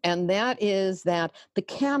into, and that is that the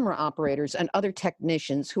camera operators and other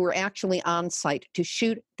technicians who are actually on site to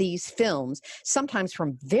shoot these films, sometimes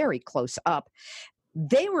from very close up,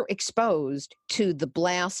 they were exposed to the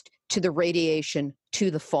blast, to the radiation,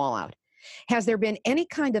 to the fallout. Has there been any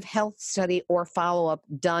kind of health study or follow-up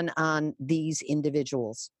done on these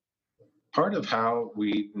individuals? Part of how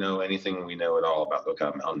we know anything we know at all about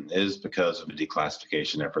Lookout Mountain is because of the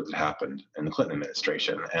declassification effort that happened in the Clinton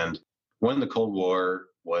administration. And when the Cold War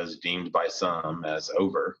was deemed by some as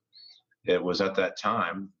over, it was at that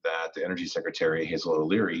time that the Energy Secretary, Hazel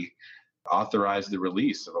O'Leary, authorized the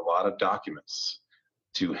release of a lot of documents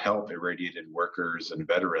to help irradiated workers and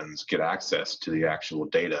veterans get access to the actual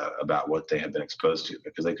data about what they had been exposed to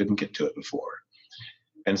because they couldn't get to it before.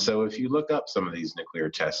 And so if you look up some of these nuclear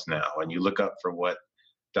tests now and you look up for what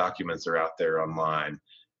documents are out there online,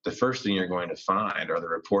 the first thing you're going to find are the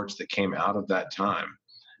reports that came out of that time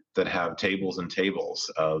that have tables and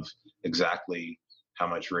tables of exactly how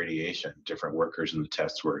much radiation different workers in the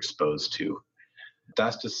tests were exposed to.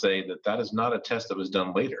 That's to say that that is not a test that was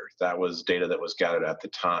done later. That was data that was gathered at the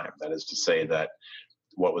time. That is to say that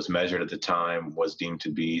what was measured at the time was deemed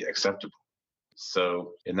to be acceptable.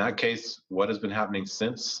 So in that case, what has been happening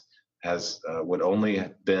since would only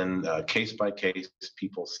have been case by case,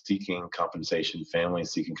 people seeking compensation,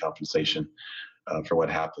 families seeking compensation for what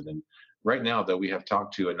happened. And right now, though, we have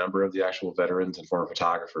talked to a number of the actual veterans and former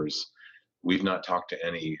photographers. We've not talked to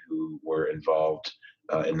any who were involved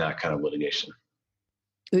in that kind of litigation.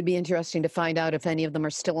 It would be interesting to find out if any of them are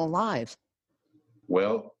still alive.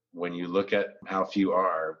 Well, when you look at how few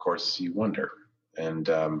are, of course, you wonder. And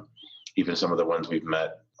even some of the ones we've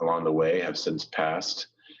met along the way have since passed.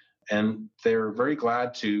 And they're very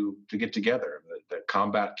glad to get together. The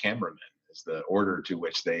combat cameramen is the order to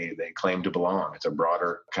which they claim to belong. It's a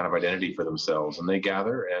broader kind of identity for themselves. And they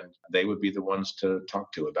gather, and they would be the ones to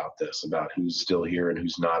talk to about this, about who's still here and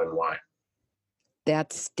who's not and why.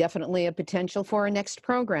 That's definitely a potential for a next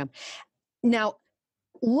program. Now,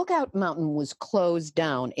 Lookout Mountain was closed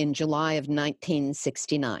down in July of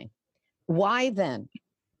 1969. Why then?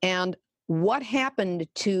 And what happened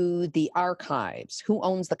to the archives? Who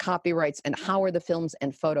owns the copyrights, and how are the films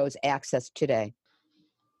and photos accessed today?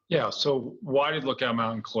 Yeah, so why did Lookout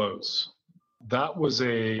Mountain close? That was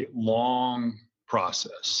a long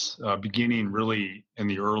process, beginning really in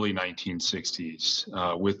the early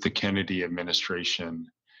 1960s with the Kennedy administration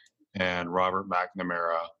and Robert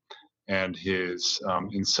McNamara and his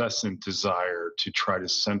incessant desire to try to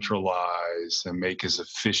centralize and make as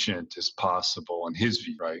efficient as possible, in his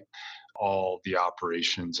view, right, all the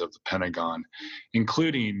operations of the Pentagon,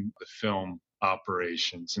 including the film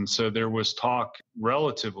operations. And so there was talk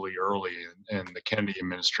relatively early in the Kennedy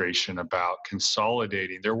administration about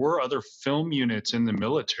consolidating. There were other film units in the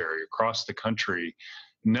military across the country,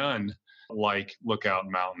 none like Lookout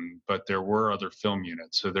Mountain, but there were other film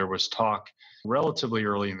units. So there was talk relatively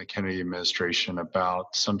early in the Kennedy administration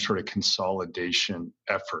about some sort of consolidation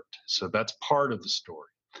effort. So that's part of the story.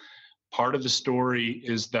 Part of the story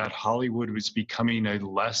is that Hollywood was becoming a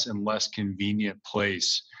less and less convenient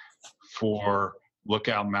place for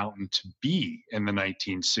Lookout Mountain to be in the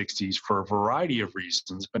 1960s for a variety of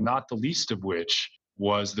reasons, but not the least of which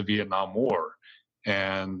was the Vietnam War.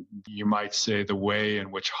 And you might say the way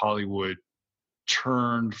in which Hollywood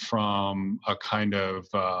turned from a kind of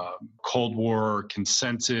Cold War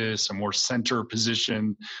consensus, a more center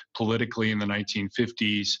position politically in the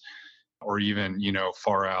 1950s, or even,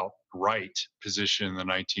 far out right position in the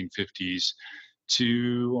 1950s,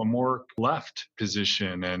 to a more left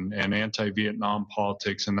position, and anti-Vietnam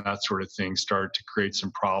politics and that sort of thing started to create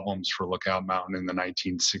some problems for Lookout Mountain in the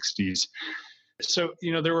 1960s. So,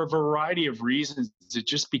 there were a variety of reasons. It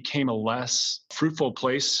just became a less fruitful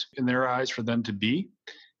place in their eyes for them to be.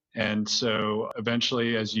 And so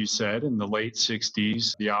eventually, as you said, in the late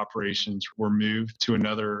 60s, the operations were moved to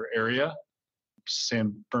another area.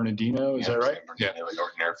 San Bernardino, is that right? Yeah,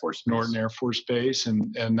 Norton Air Force Base. Norton Air Force Base,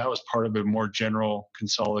 and that was part of a more general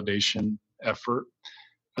consolidation effort.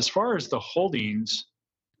 As far as the holdings,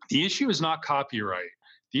 the issue is not copyright.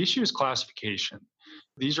 The issue is classification.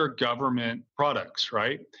 These are government products,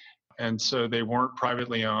 right? And so they weren't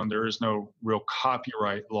privately owned. There is no real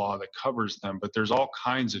copyright law that covers them, but there's all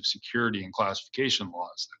kinds of security and classification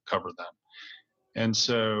laws that cover them. And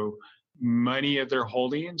so many of their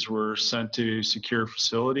holdings were sent to secure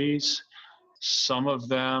facilities. Some of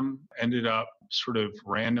them ended up sort of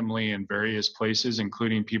randomly in various places,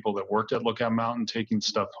 including people that worked at Lookout Mountain taking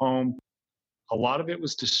stuff home. A lot of it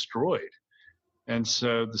was destroyed. And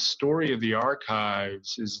so the story of the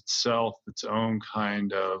archives is itself its own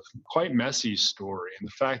kind of quite messy story. And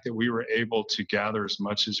the fact that we were able to gather as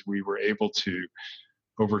much as we were able to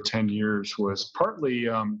over 10 years was partly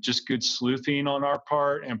just good sleuthing on our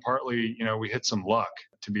part, and partly, we hit some luck,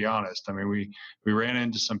 to be honest. I mean, we ran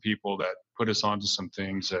into some people that put us onto some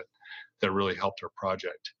things that really helped our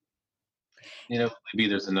project. Maybe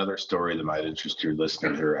there's another story that might interest your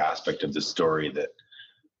listeners, or aspect of this story that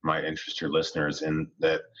might interest your listeners in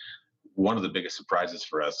that one of the biggest surprises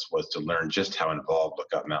for us was to learn just how involved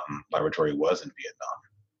Lookout Mountain Laboratory was in Vietnam.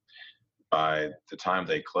 By the time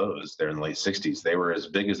they closed there in the late 60s, they were as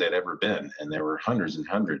big as they'd ever been. And there were hundreds and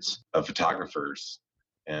hundreds of photographers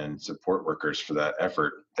and support workers for that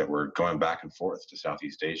effort that were going back and forth to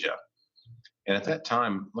Southeast Asia. And at that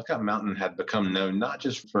time, Lookout Mountain had become known not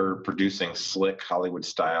just for producing slick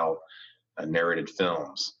Hollywood-style narrated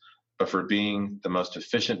films, but for being the most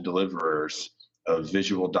efficient deliverers of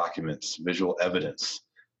visual documents, visual evidence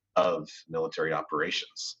of military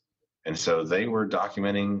operations. And so they were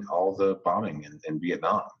documenting all the bombing in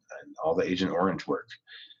Vietnam and all the Agent Orange work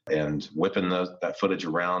and whipping that footage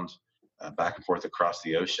around back and forth across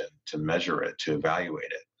the ocean to measure it, to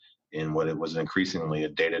evaluate it in what it was increasingly a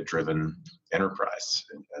data-driven enterprise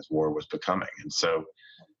as war was becoming. And so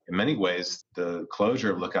in many ways, the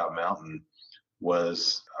closure of Lookout Mountain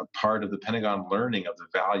was a part of the Pentagon learning of the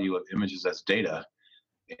value of images as data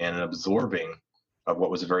and absorbing of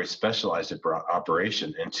what was a very specialized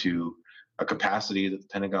operation into a capacity that the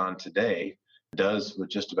Pentagon today does with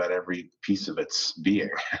just about every piece of its being.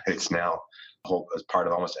 It's now as part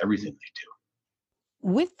of almost everything they do.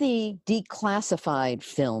 With the declassified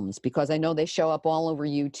films, because I know they show up all over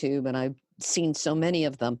YouTube and I've seen so many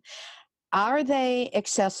of them, are they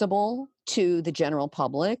accessible to the general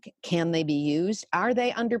public? Can they be used? Are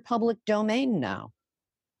they under public domain now?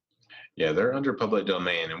 Yeah, they're under public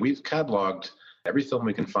domain, and we've cataloged every film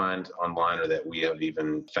we can find online or that we have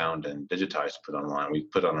even found and digitized put online. We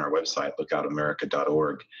put on our website,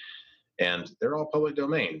 lookoutamerica.org, and they're all public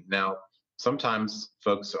domain. Now, sometimes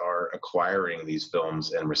folks are acquiring these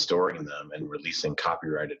films and restoring them and releasing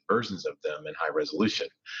copyrighted versions of them in high resolution.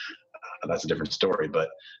 That's a different story, but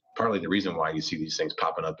partly the reason why you see these things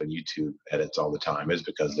popping up in YouTube edits all the time is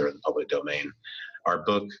because they're in the public domain. Our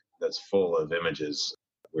book that's full of images,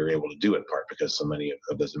 we were able to do in part because so many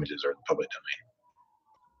of those images are in the public domain.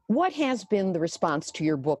 What has been the response to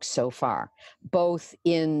your book so far, both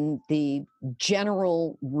in the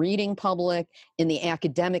general reading public, in the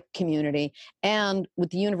academic community, and with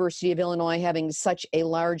the University of Illinois having such a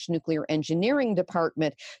large nuclear engineering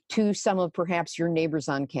department to some of perhaps your neighbors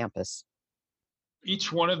on campus?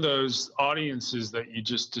 Each one of those audiences that you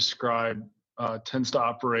just described tends to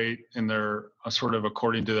operate in their sort of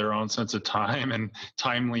according to their own sense of time and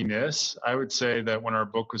timeliness. I would say that when our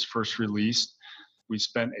book was first released, we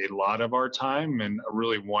spent a lot of our time in a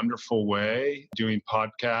really wonderful way doing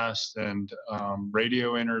podcasts and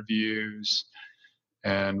radio interviews.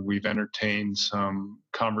 And we've entertained some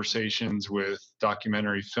conversations with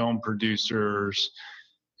documentary film producers.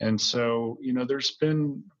 And so, there's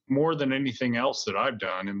been more than anything else that I've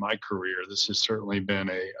done in my career. This has certainly been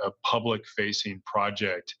a public-facing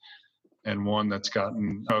project and one that's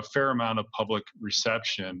gotten a fair amount of public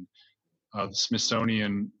reception. The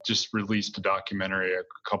Smithsonian just released a documentary a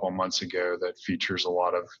couple of months ago that features a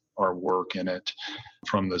lot of our work in it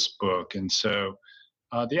from this book. And so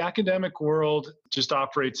the academic world just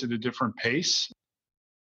operates at a different pace.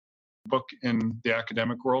 The book in the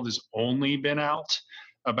academic world has only been out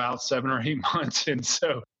about 7 or 8 months. And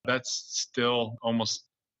so that's still almost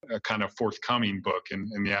a kind of forthcoming book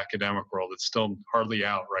in the academic world. It's still hardly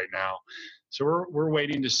out right now. So we're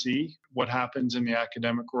waiting to see what happens in the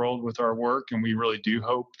academic world with our work, and we really do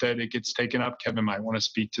hope that it gets taken up. Kevin might want to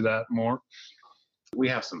speak to that more. We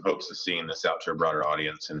have some hopes of seeing this out to a broader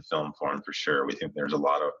audience in film form for sure. We think there's a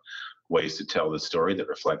lot of ways to tell the story that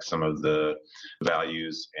reflect some of the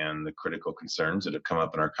values and the critical concerns that have come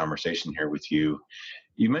up in our conversation here with you.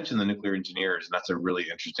 You mentioned the nuclear engineers, and that's a really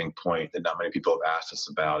interesting point that not many people have asked us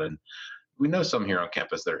about. And we know some here on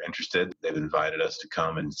campus that are interested. They've invited us to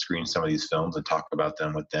come and screen some of these films and talk about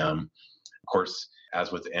them with them. Of course,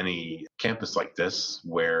 as with any campus like this,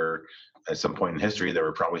 where at some point in history there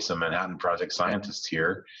were probably some Manhattan Project scientists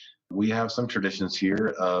here, we have some traditions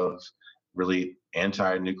here of really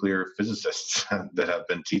anti-nuclear physicists that have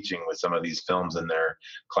been teaching with some of these films in their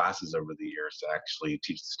classes over the years to actually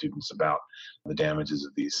teach the students about the damages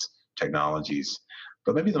of these technologies.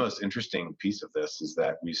 But maybe the most interesting piece of this is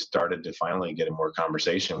that we started to finally get a more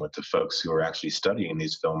conversation with the folks who are actually studying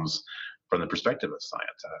these films from the perspective of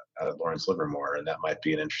science at Lawrence Livermore. And that might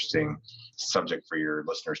be an interesting subject for your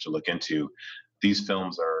listeners to look into. These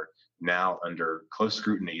films are now under close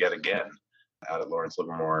scrutiny yet again out at Lawrence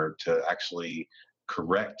Livermore to actually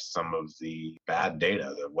correct some of the bad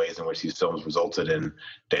data, the ways in which these films resulted in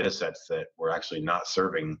data sets that were actually not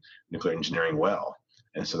serving nuclear engineering well.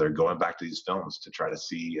 And so they're going back to these films to try to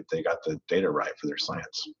see if they got the data right for their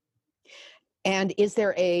science. And is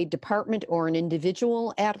there a department or an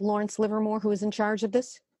individual at Lawrence Livermore who is in charge of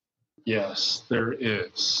this? Yes, there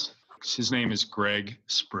is. His name is Greg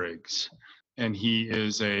Spriggs, and he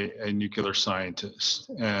is a nuclear scientist.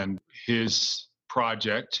 And his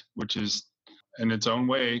project, which is in its own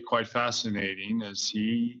way quite fascinating, as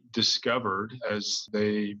he discovered as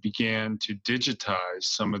they began to digitize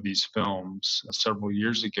some of these films several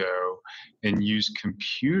years ago and use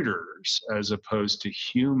computers as opposed to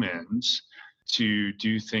humans to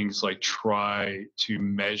do things like try to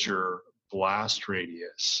measure blast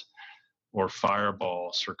radius or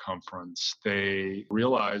fireball circumference. They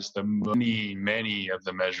realized that many of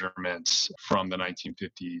the measurements from the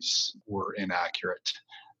 1950s were inaccurate,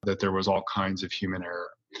 that there was all kinds of human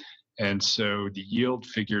error. And so the yield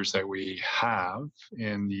figures that we have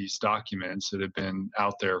in these documents that have been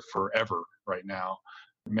out there forever right now,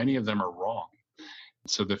 many of them are wrong.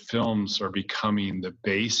 So the films are becoming the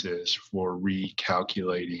basis for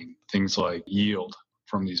recalculating things like yield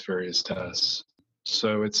from these various tests.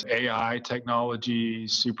 So it's AI technology,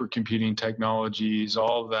 supercomputing technologies,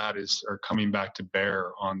 all of that are coming back to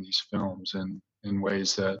bear on these films in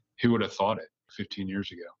ways that who would have thought it 15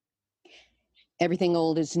 years ago. Everything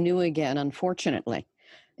old is new again, unfortunately,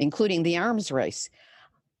 including the arms race.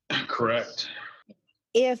 Correct.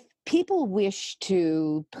 If people wish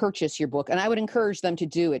to purchase your book, and I would encourage them to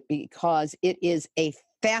do it because it is a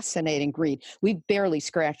fascinating read. We've barely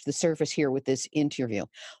scratched the surface here with this interview.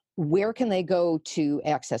 Where can they go to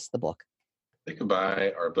access the book? They can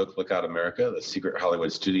buy our book, Lookout America, The Secret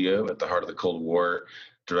Hollywood Studio at the Heart of the Cold War,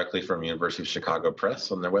 directly from University of Chicago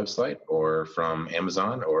Press on their website, or from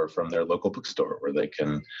Amazon, or from their local bookstore, where they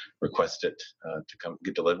can request it to come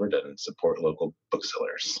get delivered and support local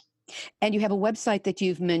booksellers. And you have a website that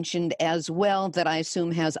you've mentioned as well that I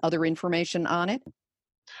assume has other information on it?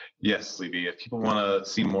 Yes, Libby. If people want to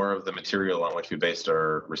see more of the material on which we based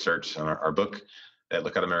our research on our book, at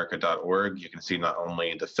lookoutamerica.org, you can see not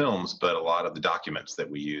only the films, but a lot of the documents that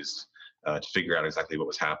we used to figure out exactly what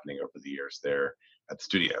was happening over the years there at the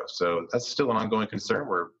studio. So that's still an ongoing concern.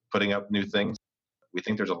 We're putting up new things. We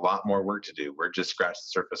think there's a lot more work to do. We're just scratching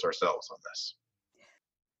the surface ourselves on this.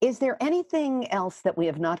 Is there anything else that we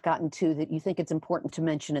have not gotten to that you think it's important to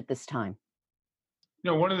mention at this time?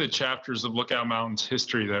 One of the chapters of Lookout Mountain's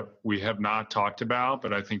history that we have not talked about,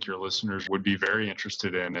 but I think your listeners would be very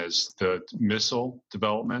interested in, is the missile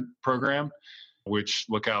development program, which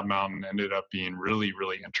Lookout Mountain ended up being really,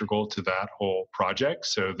 really integral to that whole project.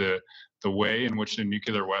 So the way in which the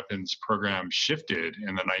nuclear weapons program shifted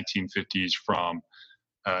in the 1950s from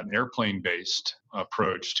an airplane-based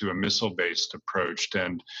approach to a missile-based approach,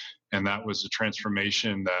 and that was a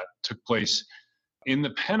transformation that took place in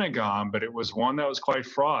the Pentagon, but it was one that was quite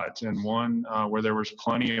fraught, and one where there was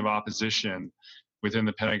plenty of opposition within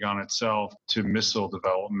the Pentagon itself to missile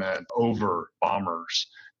development over bombers,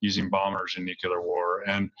 using bombers in nuclear war.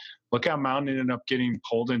 And Lookout Mountain ended up getting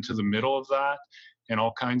pulled into the middle of that in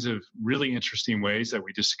all kinds of really interesting ways that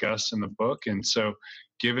we discuss in the book. And so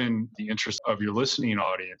given the interest of your listening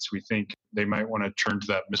audience, we think they might want to turn to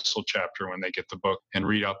that missile chapter when they get the book and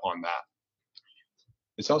read up on that.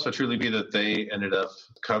 It's also truly be that they ended up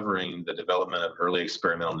covering the development of early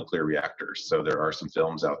experimental nuclear reactors. So there are some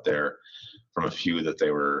films out there from a few that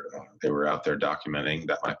they were out there documenting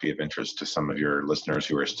that might be of interest to some of your listeners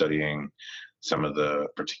who are studying some of the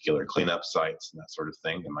particular cleanup sites and that sort of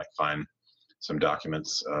thing. They might find some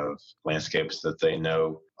documents of landscapes that they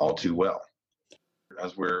know all too well.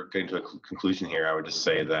 As we're getting to a conclusion here, I would just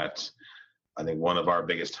say that I think one of our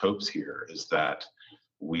biggest hopes here is that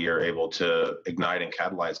we are able to ignite and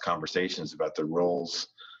catalyze conversations about the roles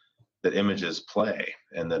that images play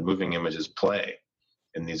and that moving images play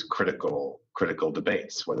in these critical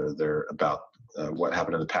debates, whether they're about what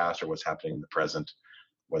happened in the past or what's happening in the present,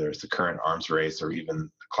 whether it's the current arms race or even the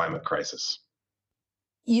climate crisis.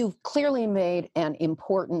 You've clearly made an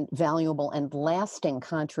important, valuable, and lasting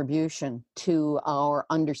contribution to our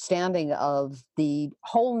understanding of the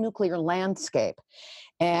whole nuclear landscape.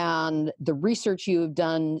 And the research you have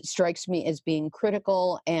done strikes me as being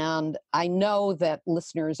critical. And I know that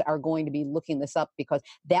listeners are going to be looking this up because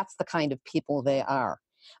that's the kind of people they are.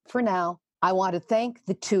 For now, I want to thank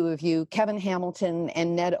the two of you, Kevin Hamilton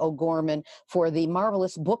and Ned O'Gorman, for the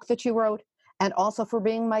marvelous book that you wrote, and also for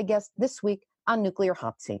being my guest this week on Nuclear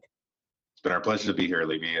Hot Seat. It's been our pleasure to be here,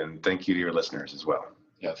 Libby, and thank you to your listeners as well.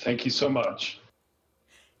 Yeah, thank you so much.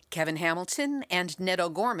 Kevin Hamilton and Ned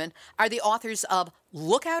O'Gorman are the authors of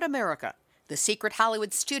Lookout America, the secret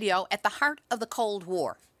Hollywood studio at the heart of the Cold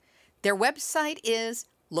War. Their website is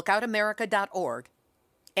lookoutamerica.org,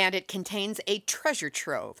 and it contains a treasure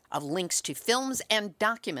trove of links to films and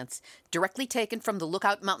documents directly taken from the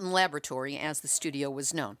Lookout Mountain Laboratory, as the studio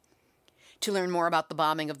was known. To learn more about the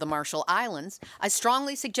bombing of the Marshall Islands, I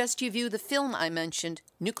strongly suggest you view the film I mentioned,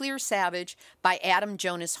 Nuclear Savage, by Adam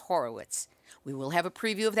Jonas Horowitz. We will have a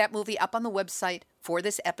preview of that movie up on the website for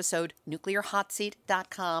this episode,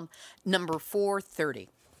 nuclearhotseat.com, number 430.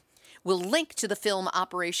 We'll link to the film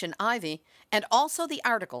Operation Ivy and also the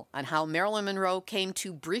article on how Marilyn Monroe came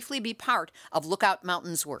to briefly be part of Lookout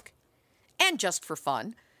Mountain's work. And just for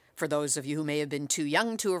fun, for those of you who may have been too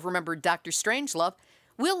young to have remembered Dr. Strangelove,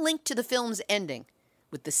 we'll link to the film's ending,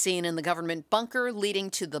 with the scene in the government bunker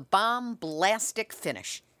leading to the bomb-blastic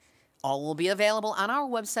finish. All will be available on our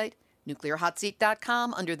website,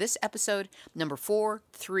 nuclearhotseat.com, under this episode, number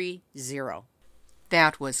 430.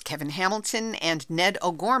 That was Kevin Hamilton and Ned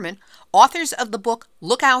O'Gorman, authors of the book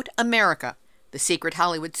Lookout America, The Secret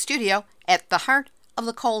Hollywood Studio at the Heart of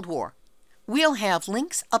the Cold War. We'll have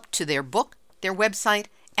links up to their book, their website,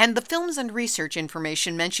 and the films and research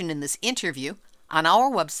information mentioned in this interview on our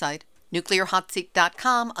website,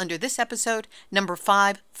 nuclearhotseat.com, under this episode, number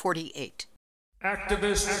 548.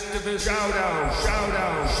 Activist, shout out.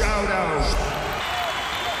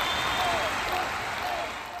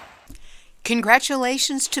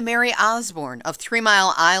 Congratulations to Mary Osborne of 3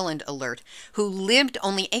 Mile Island Alert, who lived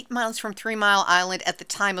only 8 miles from 3 Mile Island at the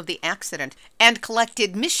time of the accident and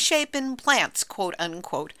collected misshapen plants, quote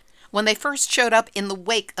unquote, when they first showed up in the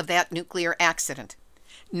wake of that nuclear accident.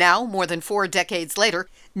 Now, more than 4 decades later,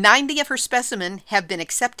 90 of her specimens have been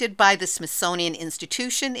accepted by the Smithsonian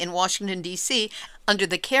Institution in Washington, D.C., under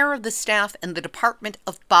the care of the staff in the Department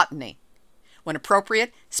of Botany. When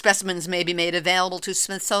appropriate, specimens may be made available to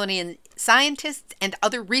Smithsonian scientists and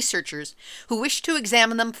other researchers who wish to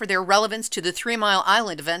examine them for their relevance to the 3 Mile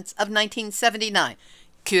Island events of 1979.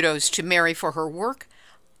 Kudos to Mary for her work,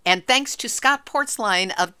 and thanks to Scott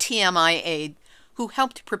Portzline of TMI Aid, who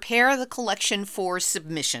helped prepare the collection for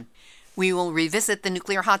submission. We will revisit the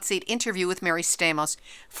Nuclear Hot Seat interview with Mary Stamos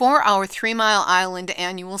for our 3 Mile Island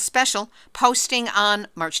annual special, posting on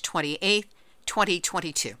March 28,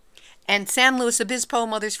 2022. And San Luis Obispo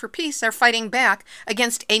Mothers for Peace are fighting back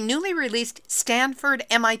against a newly released Stanford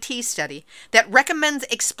MIT study that recommends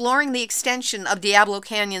exploring the extension of Diablo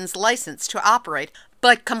Canyon's license to operate,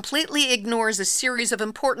 but completely ignores a series of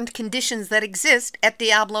important conditions that exist at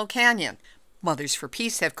Diablo Canyon. Mothers for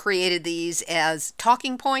Peace have created these as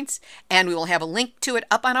talking points, and we will have a link to it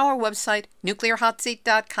up on our website,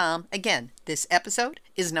 nuclearhotseat.com. Again, this episode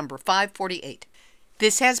is number 548.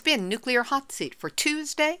 This has been Nuclear Hot Seat for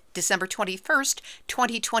Tuesday, December 21st,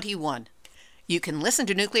 2021. You can listen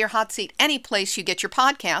to Nuclear Hot Seat any place you get your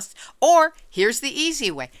podcasts, or here's the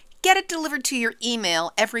easy way. Get it delivered to your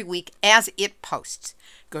email every week as it posts.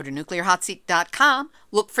 Go to nuclearhotseat.com,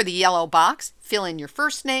 look for the yellow box, fill in your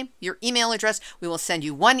first name, your email address. We will send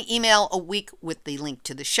you 1 email a week with the link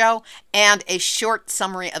to the show and a short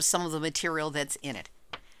summary of some of the material that's in it.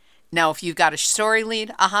 Now, if you've got a story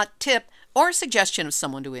lead, a hot tip, or a suggestion of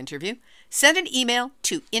someone to interview, send an email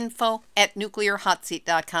to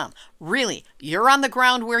info@nuclearhotseat.com. Really, you're on the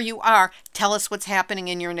ground where you are. Tell us what's happening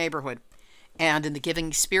in your neighborhood. And in the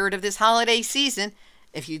giving spirit of this holiday season,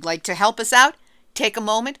 if you'd like to help us out, take a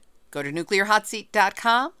moment, go to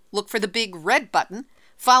nuclearhotseat.com, look for the big red button,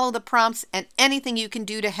 follow the prompts, and anything you can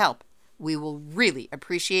do to help. We will really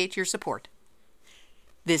appreciate your support.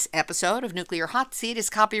 This episode of Nuclear Hot Seat is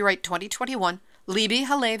copyright 2021, Libby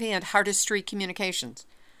Halevi and Hardestry Communications.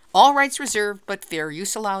 All rights reserved, but fair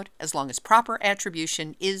use allowed as long as proper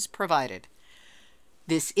attribution is provided.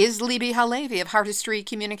 This is Libby Halevi of Hardestry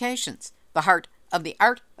Communications, the heart of the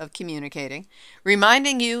art of communicating,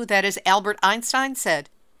 reminding you that, as Albert Einstein said,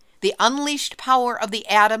 the unleashed power of the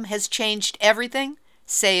atom has changed everything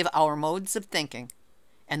save our modes of thinking,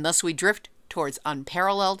 and thus we drift towards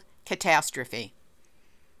unparalleled catastrophe.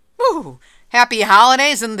 Woo! Happy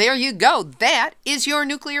holidays, and there you go. That is your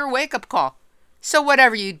nuclear wake-up call. So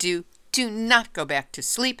whatever you do, do not go back to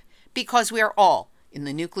sleep, because we are all in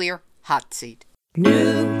the nuclear hot seat.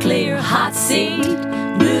 Nuclear hot seat.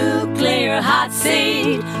 Nuclear hot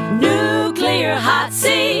seat. Nuclear hot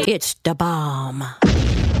seat. It's the bomb.